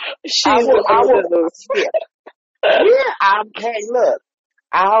that. She's one of those. Yeah. Hey, look.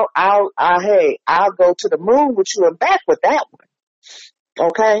 I'll go to the moon with you and back with that one.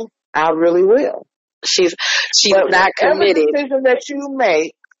 Okay? I really will. She's not committed. Every decision that you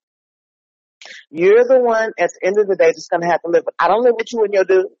make, you're the one at the end of the day that's going to have to live with. I don't live with you and your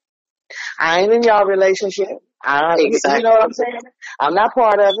dude. I ain't in y'all relationship. Exactly. You know what I'm saying? I'm not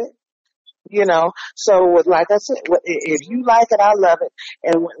part of it. You know, so like I said, if you like it, I love it.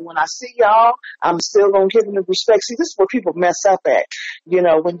 And when I see y'all, I'm still going to give them the respect. See, this is where people mess up at. You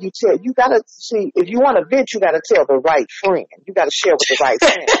know, when you got to see, if you want to vent, you got to tell the right friend. You got to share with the right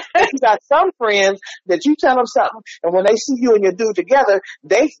friend. If you got some friends that you tell them something, and when they see you and your dude together,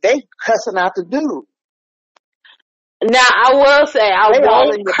 they cussing out the dude. Now, I will say, I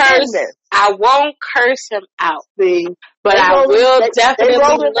won't curse him out. See, but I will definitely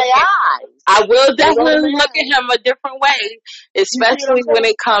look at him a different way, especially when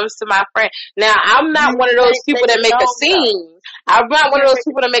it comes to my friend. Now, I'm not one of those people that make a scene. I'm not one of those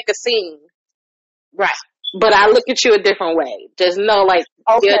people that make a scene. Right. But I look at you a different way. Just know, like,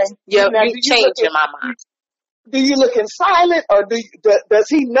 you change in my mind. Do you look in silent, or does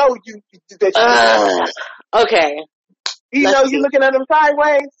he know you? Okay. You know you looking at him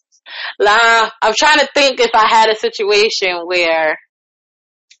sideways? I'm trying to think if I had a situation where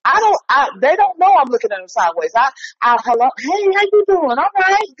they don't know I'm looking at them sideways. Hello, hey, how you doing? All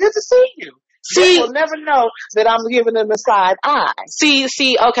right, good to see you. They will never know that I'm giving them a side eye. See,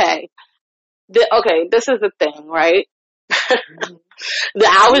 okay. This is the thing, right?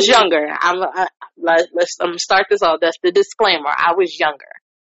 I was younger. I'm gonna start this off. That's the disclaimer. I was younger.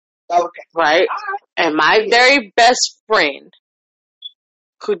 Okay. Right? And my very best friend,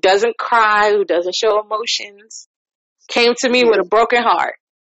 who doesn't cry, who doesn't show emotions, came to me with a broken heart.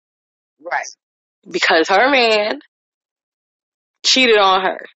 Right. Because her man cheated on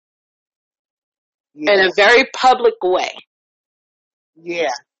her. In a very public way.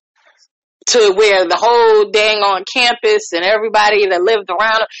 Yeah. To where the whole dang on campus and everybody that lived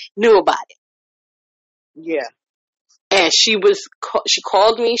around knew about it. Yeah. And she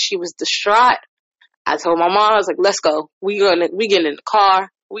called me. She was distraught. I told my mom, I was like, let's go. We getting in the car.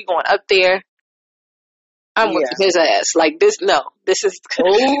 We going up there. I'm with his ass. Like this is,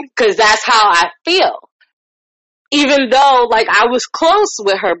 cause that's how I feel. Even though, like, I was close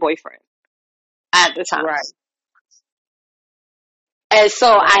with her boyfriend at the time. Right. And so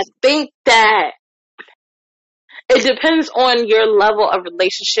I think that it depends on your level of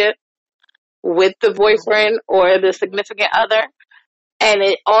relationship with the boyfriend or the significant other. And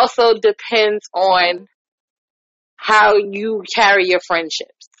it also depends on how you carry your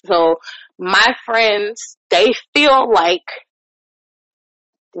friendships. So my friends, they feel like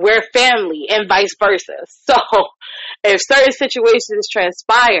we're family and vice versa. So if certain situations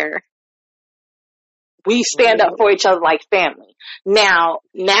transpire, we stand up for each other like family. Now,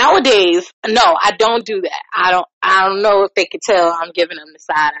 nowadays, no, I don't do that. I don't know if they could tell I'm giving them the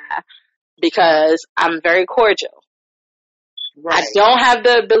side eye because I'm very cordial. Right. I don't have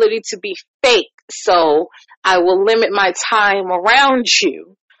the ability to be fake, so I will limit my time around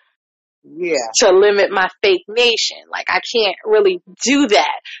you. Yeah. To limit my fake nation. Like, I can't really do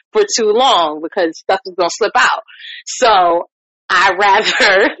that for too long because stuff is going to slip out. So I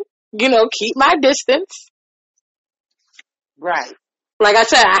rather, keep my distance. Right. Like I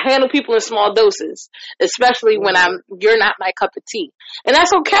said, I handle people in small doses, especially when you're not my cup of tea. And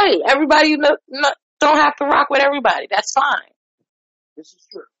that's okay. Everybody don't have to rock with everybody. That's fine. This is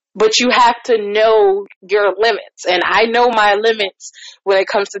true. But you have to know your limits. And I know my limits when it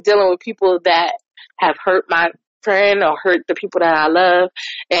comes to dealing with people that have hurt my friend or hurt the people that I love.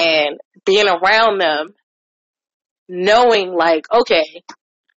 And being around them, knowing like, okay,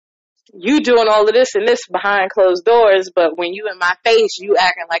 you doing all of this and this behind closed doors, but when you in my face, you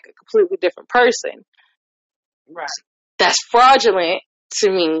acting like a completely different person. Right. That's fraudulent to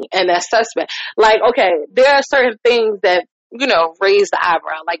me, and that's suspect. Like, okay, there are certain things that, raise the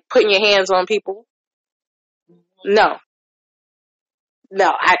eyebrow, like putting your hands on people. No,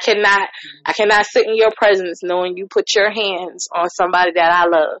 I cannot sit in your presence knowing you put your hands on somebody that I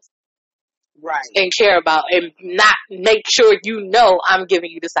love. Right. And care about, and not make sure I'm giving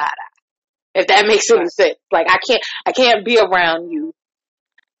you the side eye. If that makes any sense. Like, I can't be around you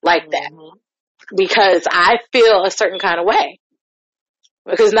like that because I feel a certain kind of way.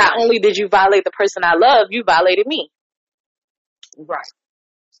 Because not only did you violate the person I love, you violated me. Right.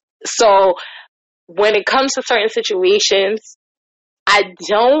 So when it comes to certain situations, I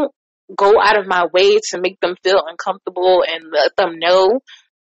don't go out of my way to make them feel uncomfortable and let them know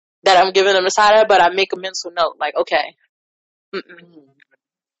that I'm giving them a side eye, but I make a mental note, like, okay,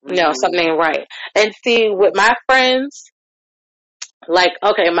 no, something ain't right. And see, with my friends, like,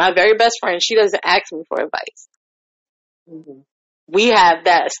 okay, my very best friend, she doesn't ask me for advice. We have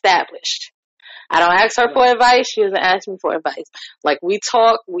that established. I don't ask her for advice. She doesn't ask me for advice. Like, we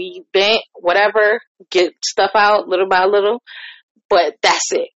talk, we vent, whatever, get stuff out little by little, but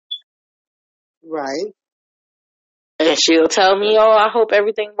that's it. Right. And she'll tell me, oh, I hope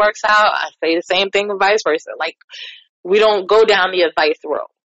everything works out. I say the same thing and vice versa. Like, we don't go down the advice road.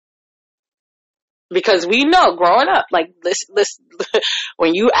 Because we know growing up, like, listen,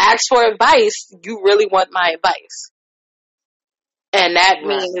 when you ask for advice, you really want my advice. And that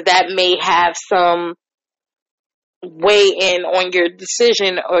means that may have some weigh in on your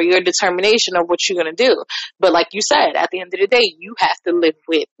decision or your determination of what you're going to do. But like you said, at the end of the day, you have to live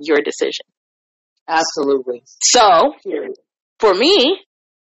with your decision. Absolutely. So, for me,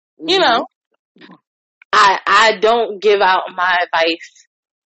 you know, I don't give out my advice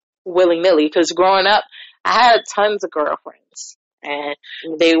willy-nilly, because growing up, I had tons of girlfriends. And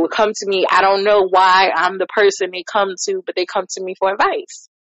they would come to me. I don't know why I'm the person they come to, but they come to me for advice.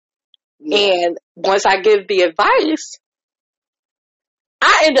 Yeah. And once I give the advice,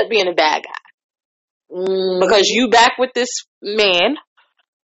 I end up being a bad guy. Because you back with this man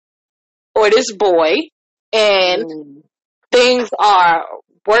or this boy, and things are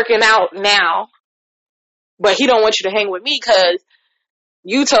working out now, but he don't want you to hang with me because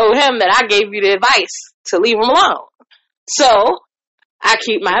you told him that I gave you the advice to leave him alone. So I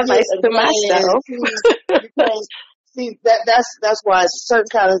keep my advice to myself. Because that's why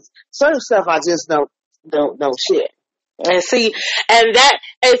certain stuff I just don't shit. And see,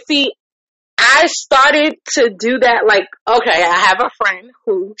 I started to do that. Like, okay, I have a friend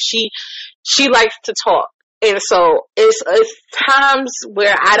who she likes to talk, and so it's times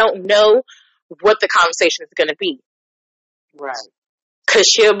where I don't know what the conversation is going to be. Right. Because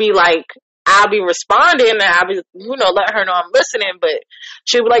she'll be like, I'll be responding, and I'll be, letting her know I'm listening, but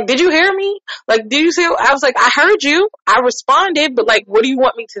she'll be like, did you hear me? Like, did you see? I was like, I heard you. I responded, but like, what do you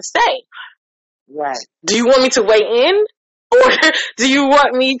want me to say? Right. Do you want me to weigh in? Or do you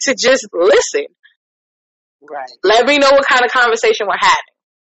want me to just listen? Right. Let me know what kind of conversation we're having.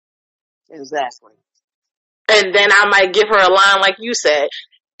 Exactly. And then I might give her a line like you said.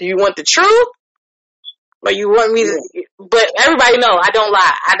 Do you want the truth? Or you want me to? But everybody know I don't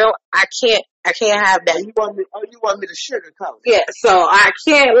lie. I can't have that. You want me to sugarcoat? Yeah, so I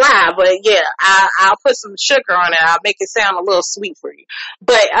can't lie, but yeah, I'll put some sugar on it. I'll make it sound a little sweet for you.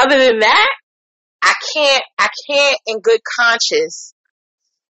 But other than that, I can't in good conscience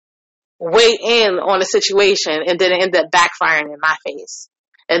weigh in on a situation and then it end up backfiring in my face.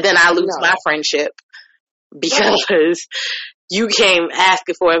 And then I lose my friendship because you came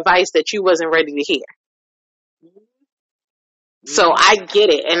asking for advice that you wasn't ready to hear. So I get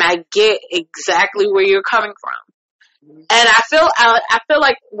it, and I get exactly where you're coming from. And I feel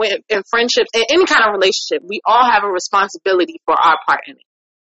like when in friendships, in any kind of relationship, we all have a responsibility for our part in it.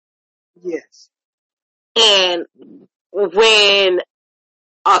 Yes. And when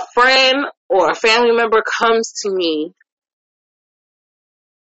a friend or a family member comes to me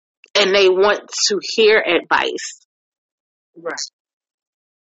and they want to hear advice, right,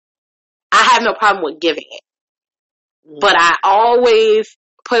 I have no problem with giving it. But I always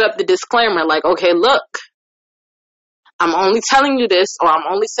put up the disclaimer like, okay, look, I'm only telling you this, or I'm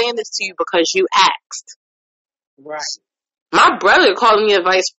only saying this to you because you asked. Right. My brother calls me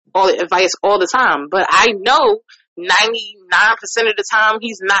advice all the time, but I know 99% of the time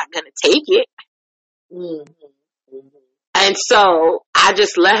he's not going to take it. And so I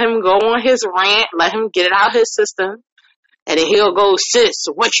just let him go on his rant, let him get it out of his system, and then he'll go, sis,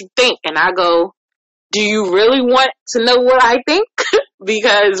 what you think? And I go, do you really want to know what I think?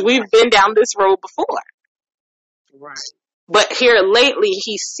 Because we've been down this road before. Right. But here lately,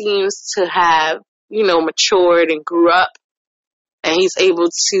 he seems to have, matured and grew up, and he's able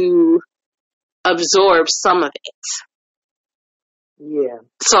to absorb some of it. Yeah.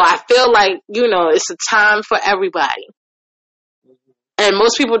 So I feel like, it's a time for everybody. And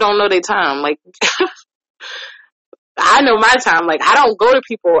most people don't know their time. Like, I know my time. Like, I don't go to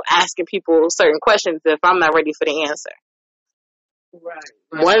people asking people certain questions if I'm not ready for the answer.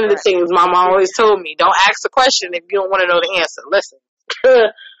 Right. One of the things my mom always told me, don't ask a question if you don't want to know the answer. Listen.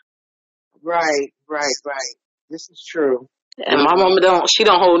 Right. This is true. And my mama don't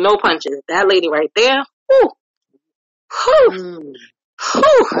hold no punches. That lady right there, whew.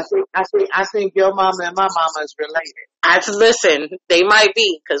 Whew. I think your mama and my mama is related. Listen, they might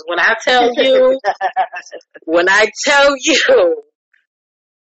be, because when I tell you,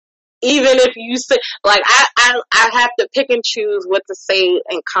 even if you say, like, I have to pick and choose what to say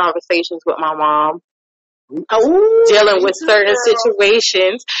in conversations with my mom. Ooh, Dealing with certain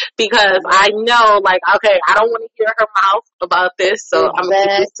situations, because I know, like, okay, I don't want to hear her mouth about this, so I'm going to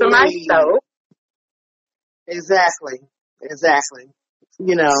keep this to myself. Exactly.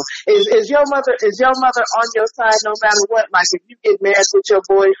 You know, is your mother on your side no matter what? Like, if you get mad with your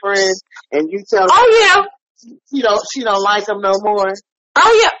boyfriend and you tell her, she don't like him no more.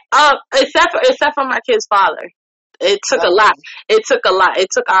 Oh yeah, except for my kid's father. It took a lot. It took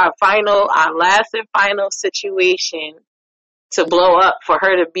our last and final situation to blow up for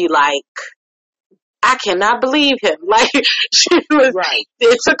her to be like, I cannot believe him. Like, she was. Right.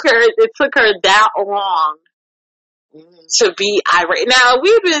 It took her that long to be irate. Now,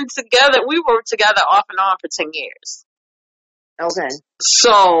 we were together off and on for 10 years. Okay.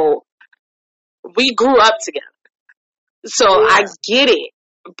 So we grew up together. So I get it.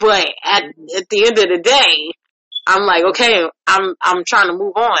 But at the end of the day, I'm like, okay, I'm trying to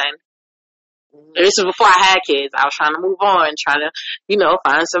move on. This is before I had kids. I was trying to move on, trying to,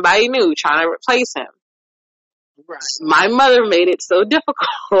 find somebody new, trying to replace him. Right. My mother made it so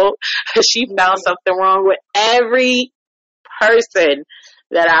difficult. She found something wrong with every person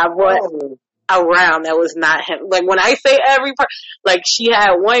that I brought around that was not him. Like, when I say every person, like, she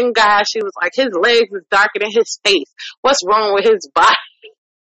had one guy, she was like, his legs is darker than his face. What's wrong with his body?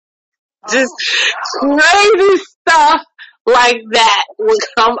 Just crazy stuff like that would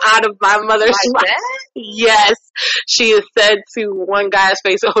come out of my mother's mouth. Yes. She has said to one guy's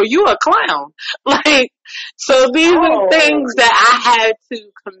face, "Oh, you a clown." Like, so these are things that I had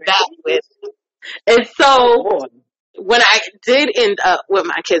to combat with. And so when I did end up with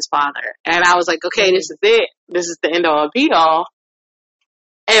my kid's father, and I was like, okay, this is it. This is the end all be all.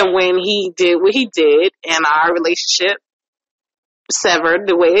 And when he did what he did and our relationship severed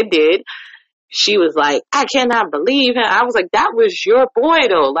the way it did, she was like, I cannot believe him. I was like, that was your boy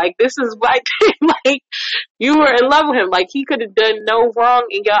though. Like, this is like, like, you were in love with him. Like, he could have done no wrong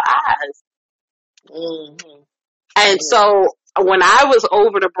in your eyes. Mm-hmm. And so when I was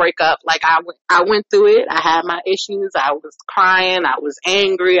over the breakup, like, I went through it. I had my issues. I was crying. I was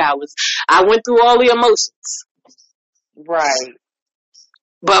angry. I went through all the emotions. Right.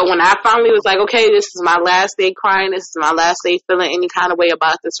 But when I finally was like, okay, this is my last day crying. This is my last day feeling any kind of way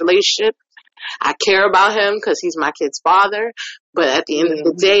about this relationship. I care about him because he's my kid's father. But at the end of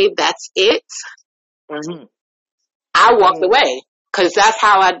the day, that's it. Mm-hmm. I walked away because that's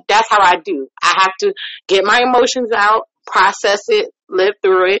how I do. I have to get my emotions out, process it, live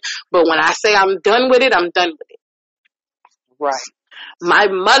through it. But when I say I'm done with it, I'm done with it. Right. My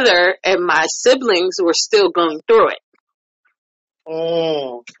mother and my siblings were still going through it.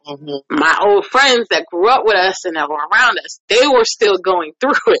 Mm-hmm. My old friends that grew up with us and that were around us, they were still going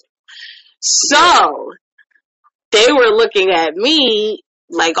through it. So they were looking at me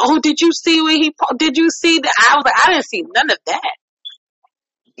like, oh, did you see did you see that? I was like, I didn't see none of that.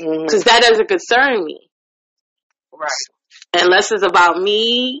 Because that doesn't concern me. Right. Unless it's about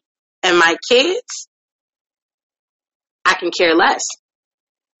me and my kids, I can care less.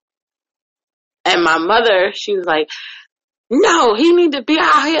 And my mother, she was like, no, he need to be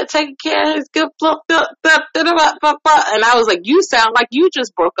out here taking care of his good and I was like, you sound like you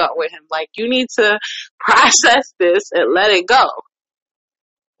just broke up with him. Like, you need to process this and let it go.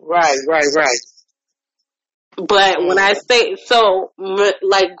 Right. But when I say, so,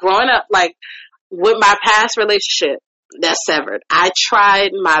 like, growing up, like, with my past relationship that severed, I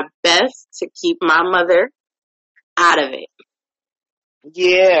tried my best to keep my mother out of it.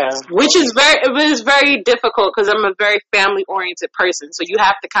 Yeah. Which is very difficult because I'm a very family-oriented person. So you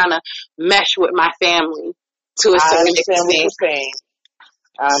have to kind of mesh with my family to a certain extent.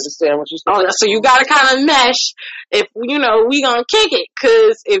 I understand what you're saying. So you got to kind of mesh if, we going to kick it.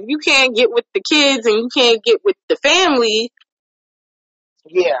 Because if you can't get with the kids and you can't get with the family,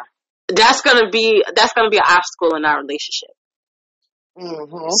 yeah, that's going to be an obstacle in our relationship.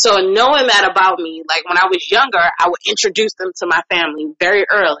 Mm-hmm. So knowing that about me, like when I was younger, I would introduce them to my family very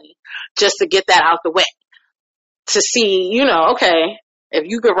early just to get that out the way. To see, okay, if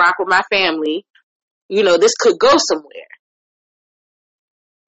you could rock with my family, this could go somewhere.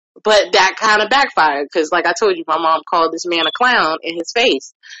 But that kind of backfired because, like I told you, my mom called this man a clown in his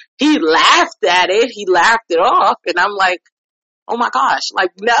face. He laughed at it. He laughed it off. And I'm like, oh my gosh,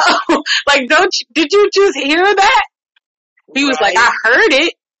 like, no. Like, did you just hear that? He was like, I heard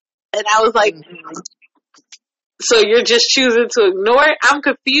it. And I was like, So you're just choosing to ignore it? I'm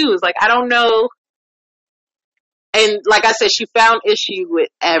confused. Like, I don't know. And like I said, she found issue with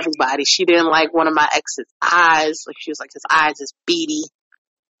everybody. She didn't like one of my ex's eyes. Like, she was like, his eyes is beady.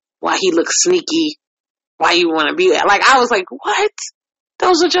 Why he looks sneaky? Why you want to be there? Like, I was like, what?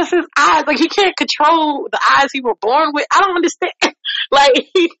 Those are just his eyes. Like, he can't control the eyes he was born with. I don't understand. Like,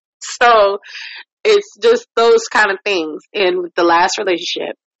 so it's just those kind of things. And with the last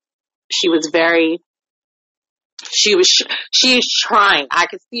relationship, she's trying. I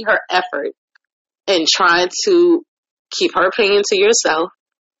could see her effort in trying to keep her pain to yourself.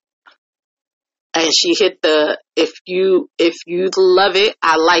 And she hit the, if you love it,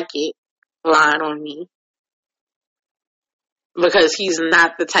 I like it line on me. Because he's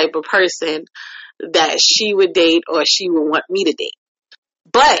not the type of person that she would date or she would want me to date.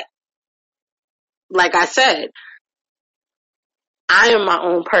 But, like I said, I am my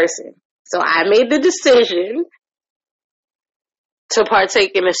own person. So I made the decision to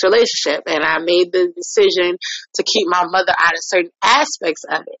partake in this relationship. And I made the decision to keep my mother out of certain aspects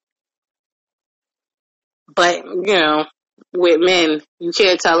of it. But, with men, you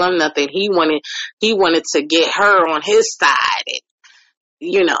can't tell him nothing. He wanted to get her on his side and,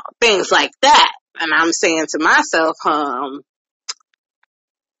 things like that. And I'm saying to myself, I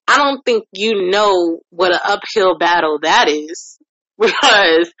don't think you know what an uphill battle that is.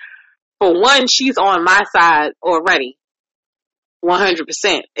 Because, for one, she's on my side already.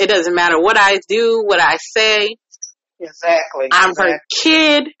 100%. It doesn't matter what I do, what I say. Exactly. I'm her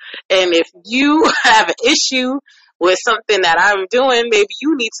kid. And if you have an issue with something that I'm doing, maybe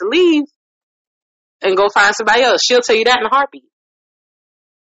you need to leave and go find somebody else. She'll tell you that in a heartbeat.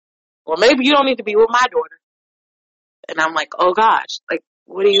 Or maybe you don't need to be with my daughter. And I'm like, oh gosh, like,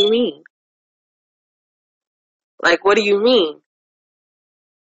 what do you mean? Like, what do you mean?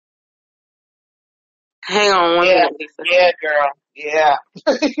 Hang on one minute, Lisa. Yeah, girl. Yeah.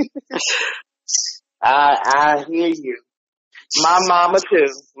 I hear you. My mama too.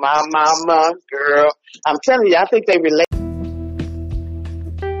 My mama, girl. I'm telling you, I think they relate.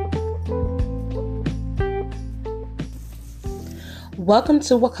 Welcome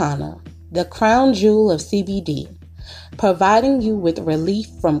to Wakana, the crown jewel of CBD, providing you with relief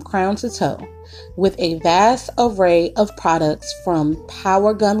from crown to toe, with a vast array of products from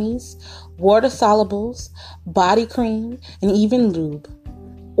power gummies, water solubles, body cream, and even lube.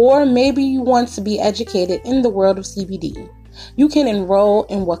 Or maybe you want to be educated in the world of CBD. You can enroll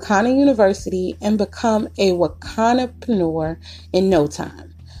in Wakana University and become a Wakanapreneur in no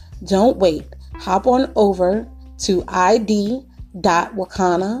time. Don't wait. Hop on over to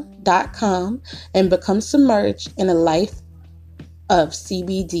id.wakana.com and become submerged in a life of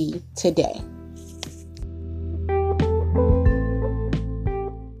CBD today.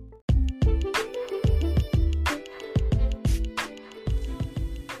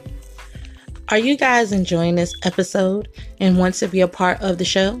 Are you guys enjoying this episode and want to be a part of the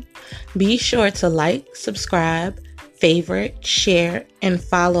show? Be sure to like, subscribe, favorite, share, and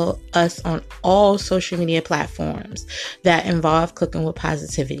follow us on all social media platforms that involve Cooking with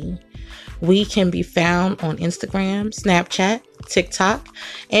Positivity. We can be found on Instagram, Snapchat, TikTok,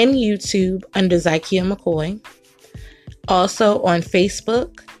 and YouTube under Zykia McCoy. Also on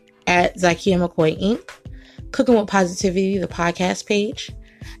Facebook at Zykia McCoy Inc., Cooking with Positivity, the podcast page,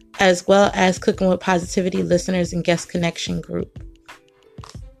 as well as Cooking with Positivity Listeners and Guest Connection Group,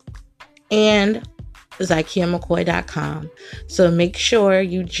 and ZykiaMcCoy.com. So make sure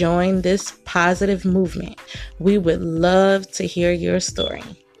you join this positive movement. We would love to hear your story.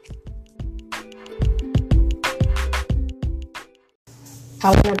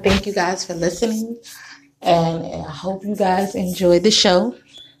 I want to thank you guys for listening, and I hope you guys enjoyed the show.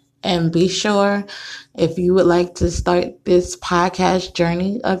 And be sure, if you would like to start this podcast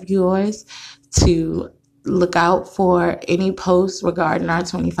journey of yours, to look out for any posts regarding our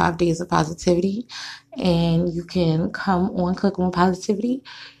 25 days of positivity. And you can come on Cooking with Positivity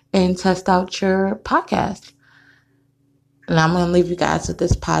and test out your podcast. And I'm going to leave you guys with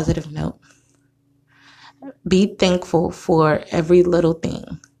this positive note. Be thankful for every little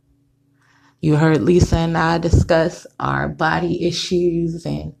thing. You heard Lisa and I discuss our body issues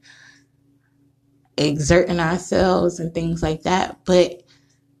and exerting ourselves and things like that, but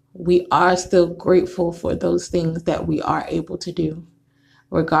we are still grateful for those things that we are able to do,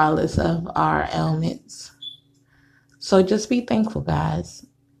 regardless of our ailments. So just be thankful, guys.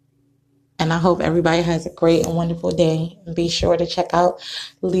 And I hope everybody has a great and wonderful day. And be sure to check out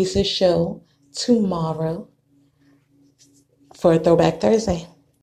Lisa's show tomorrow for Throwback Thursday.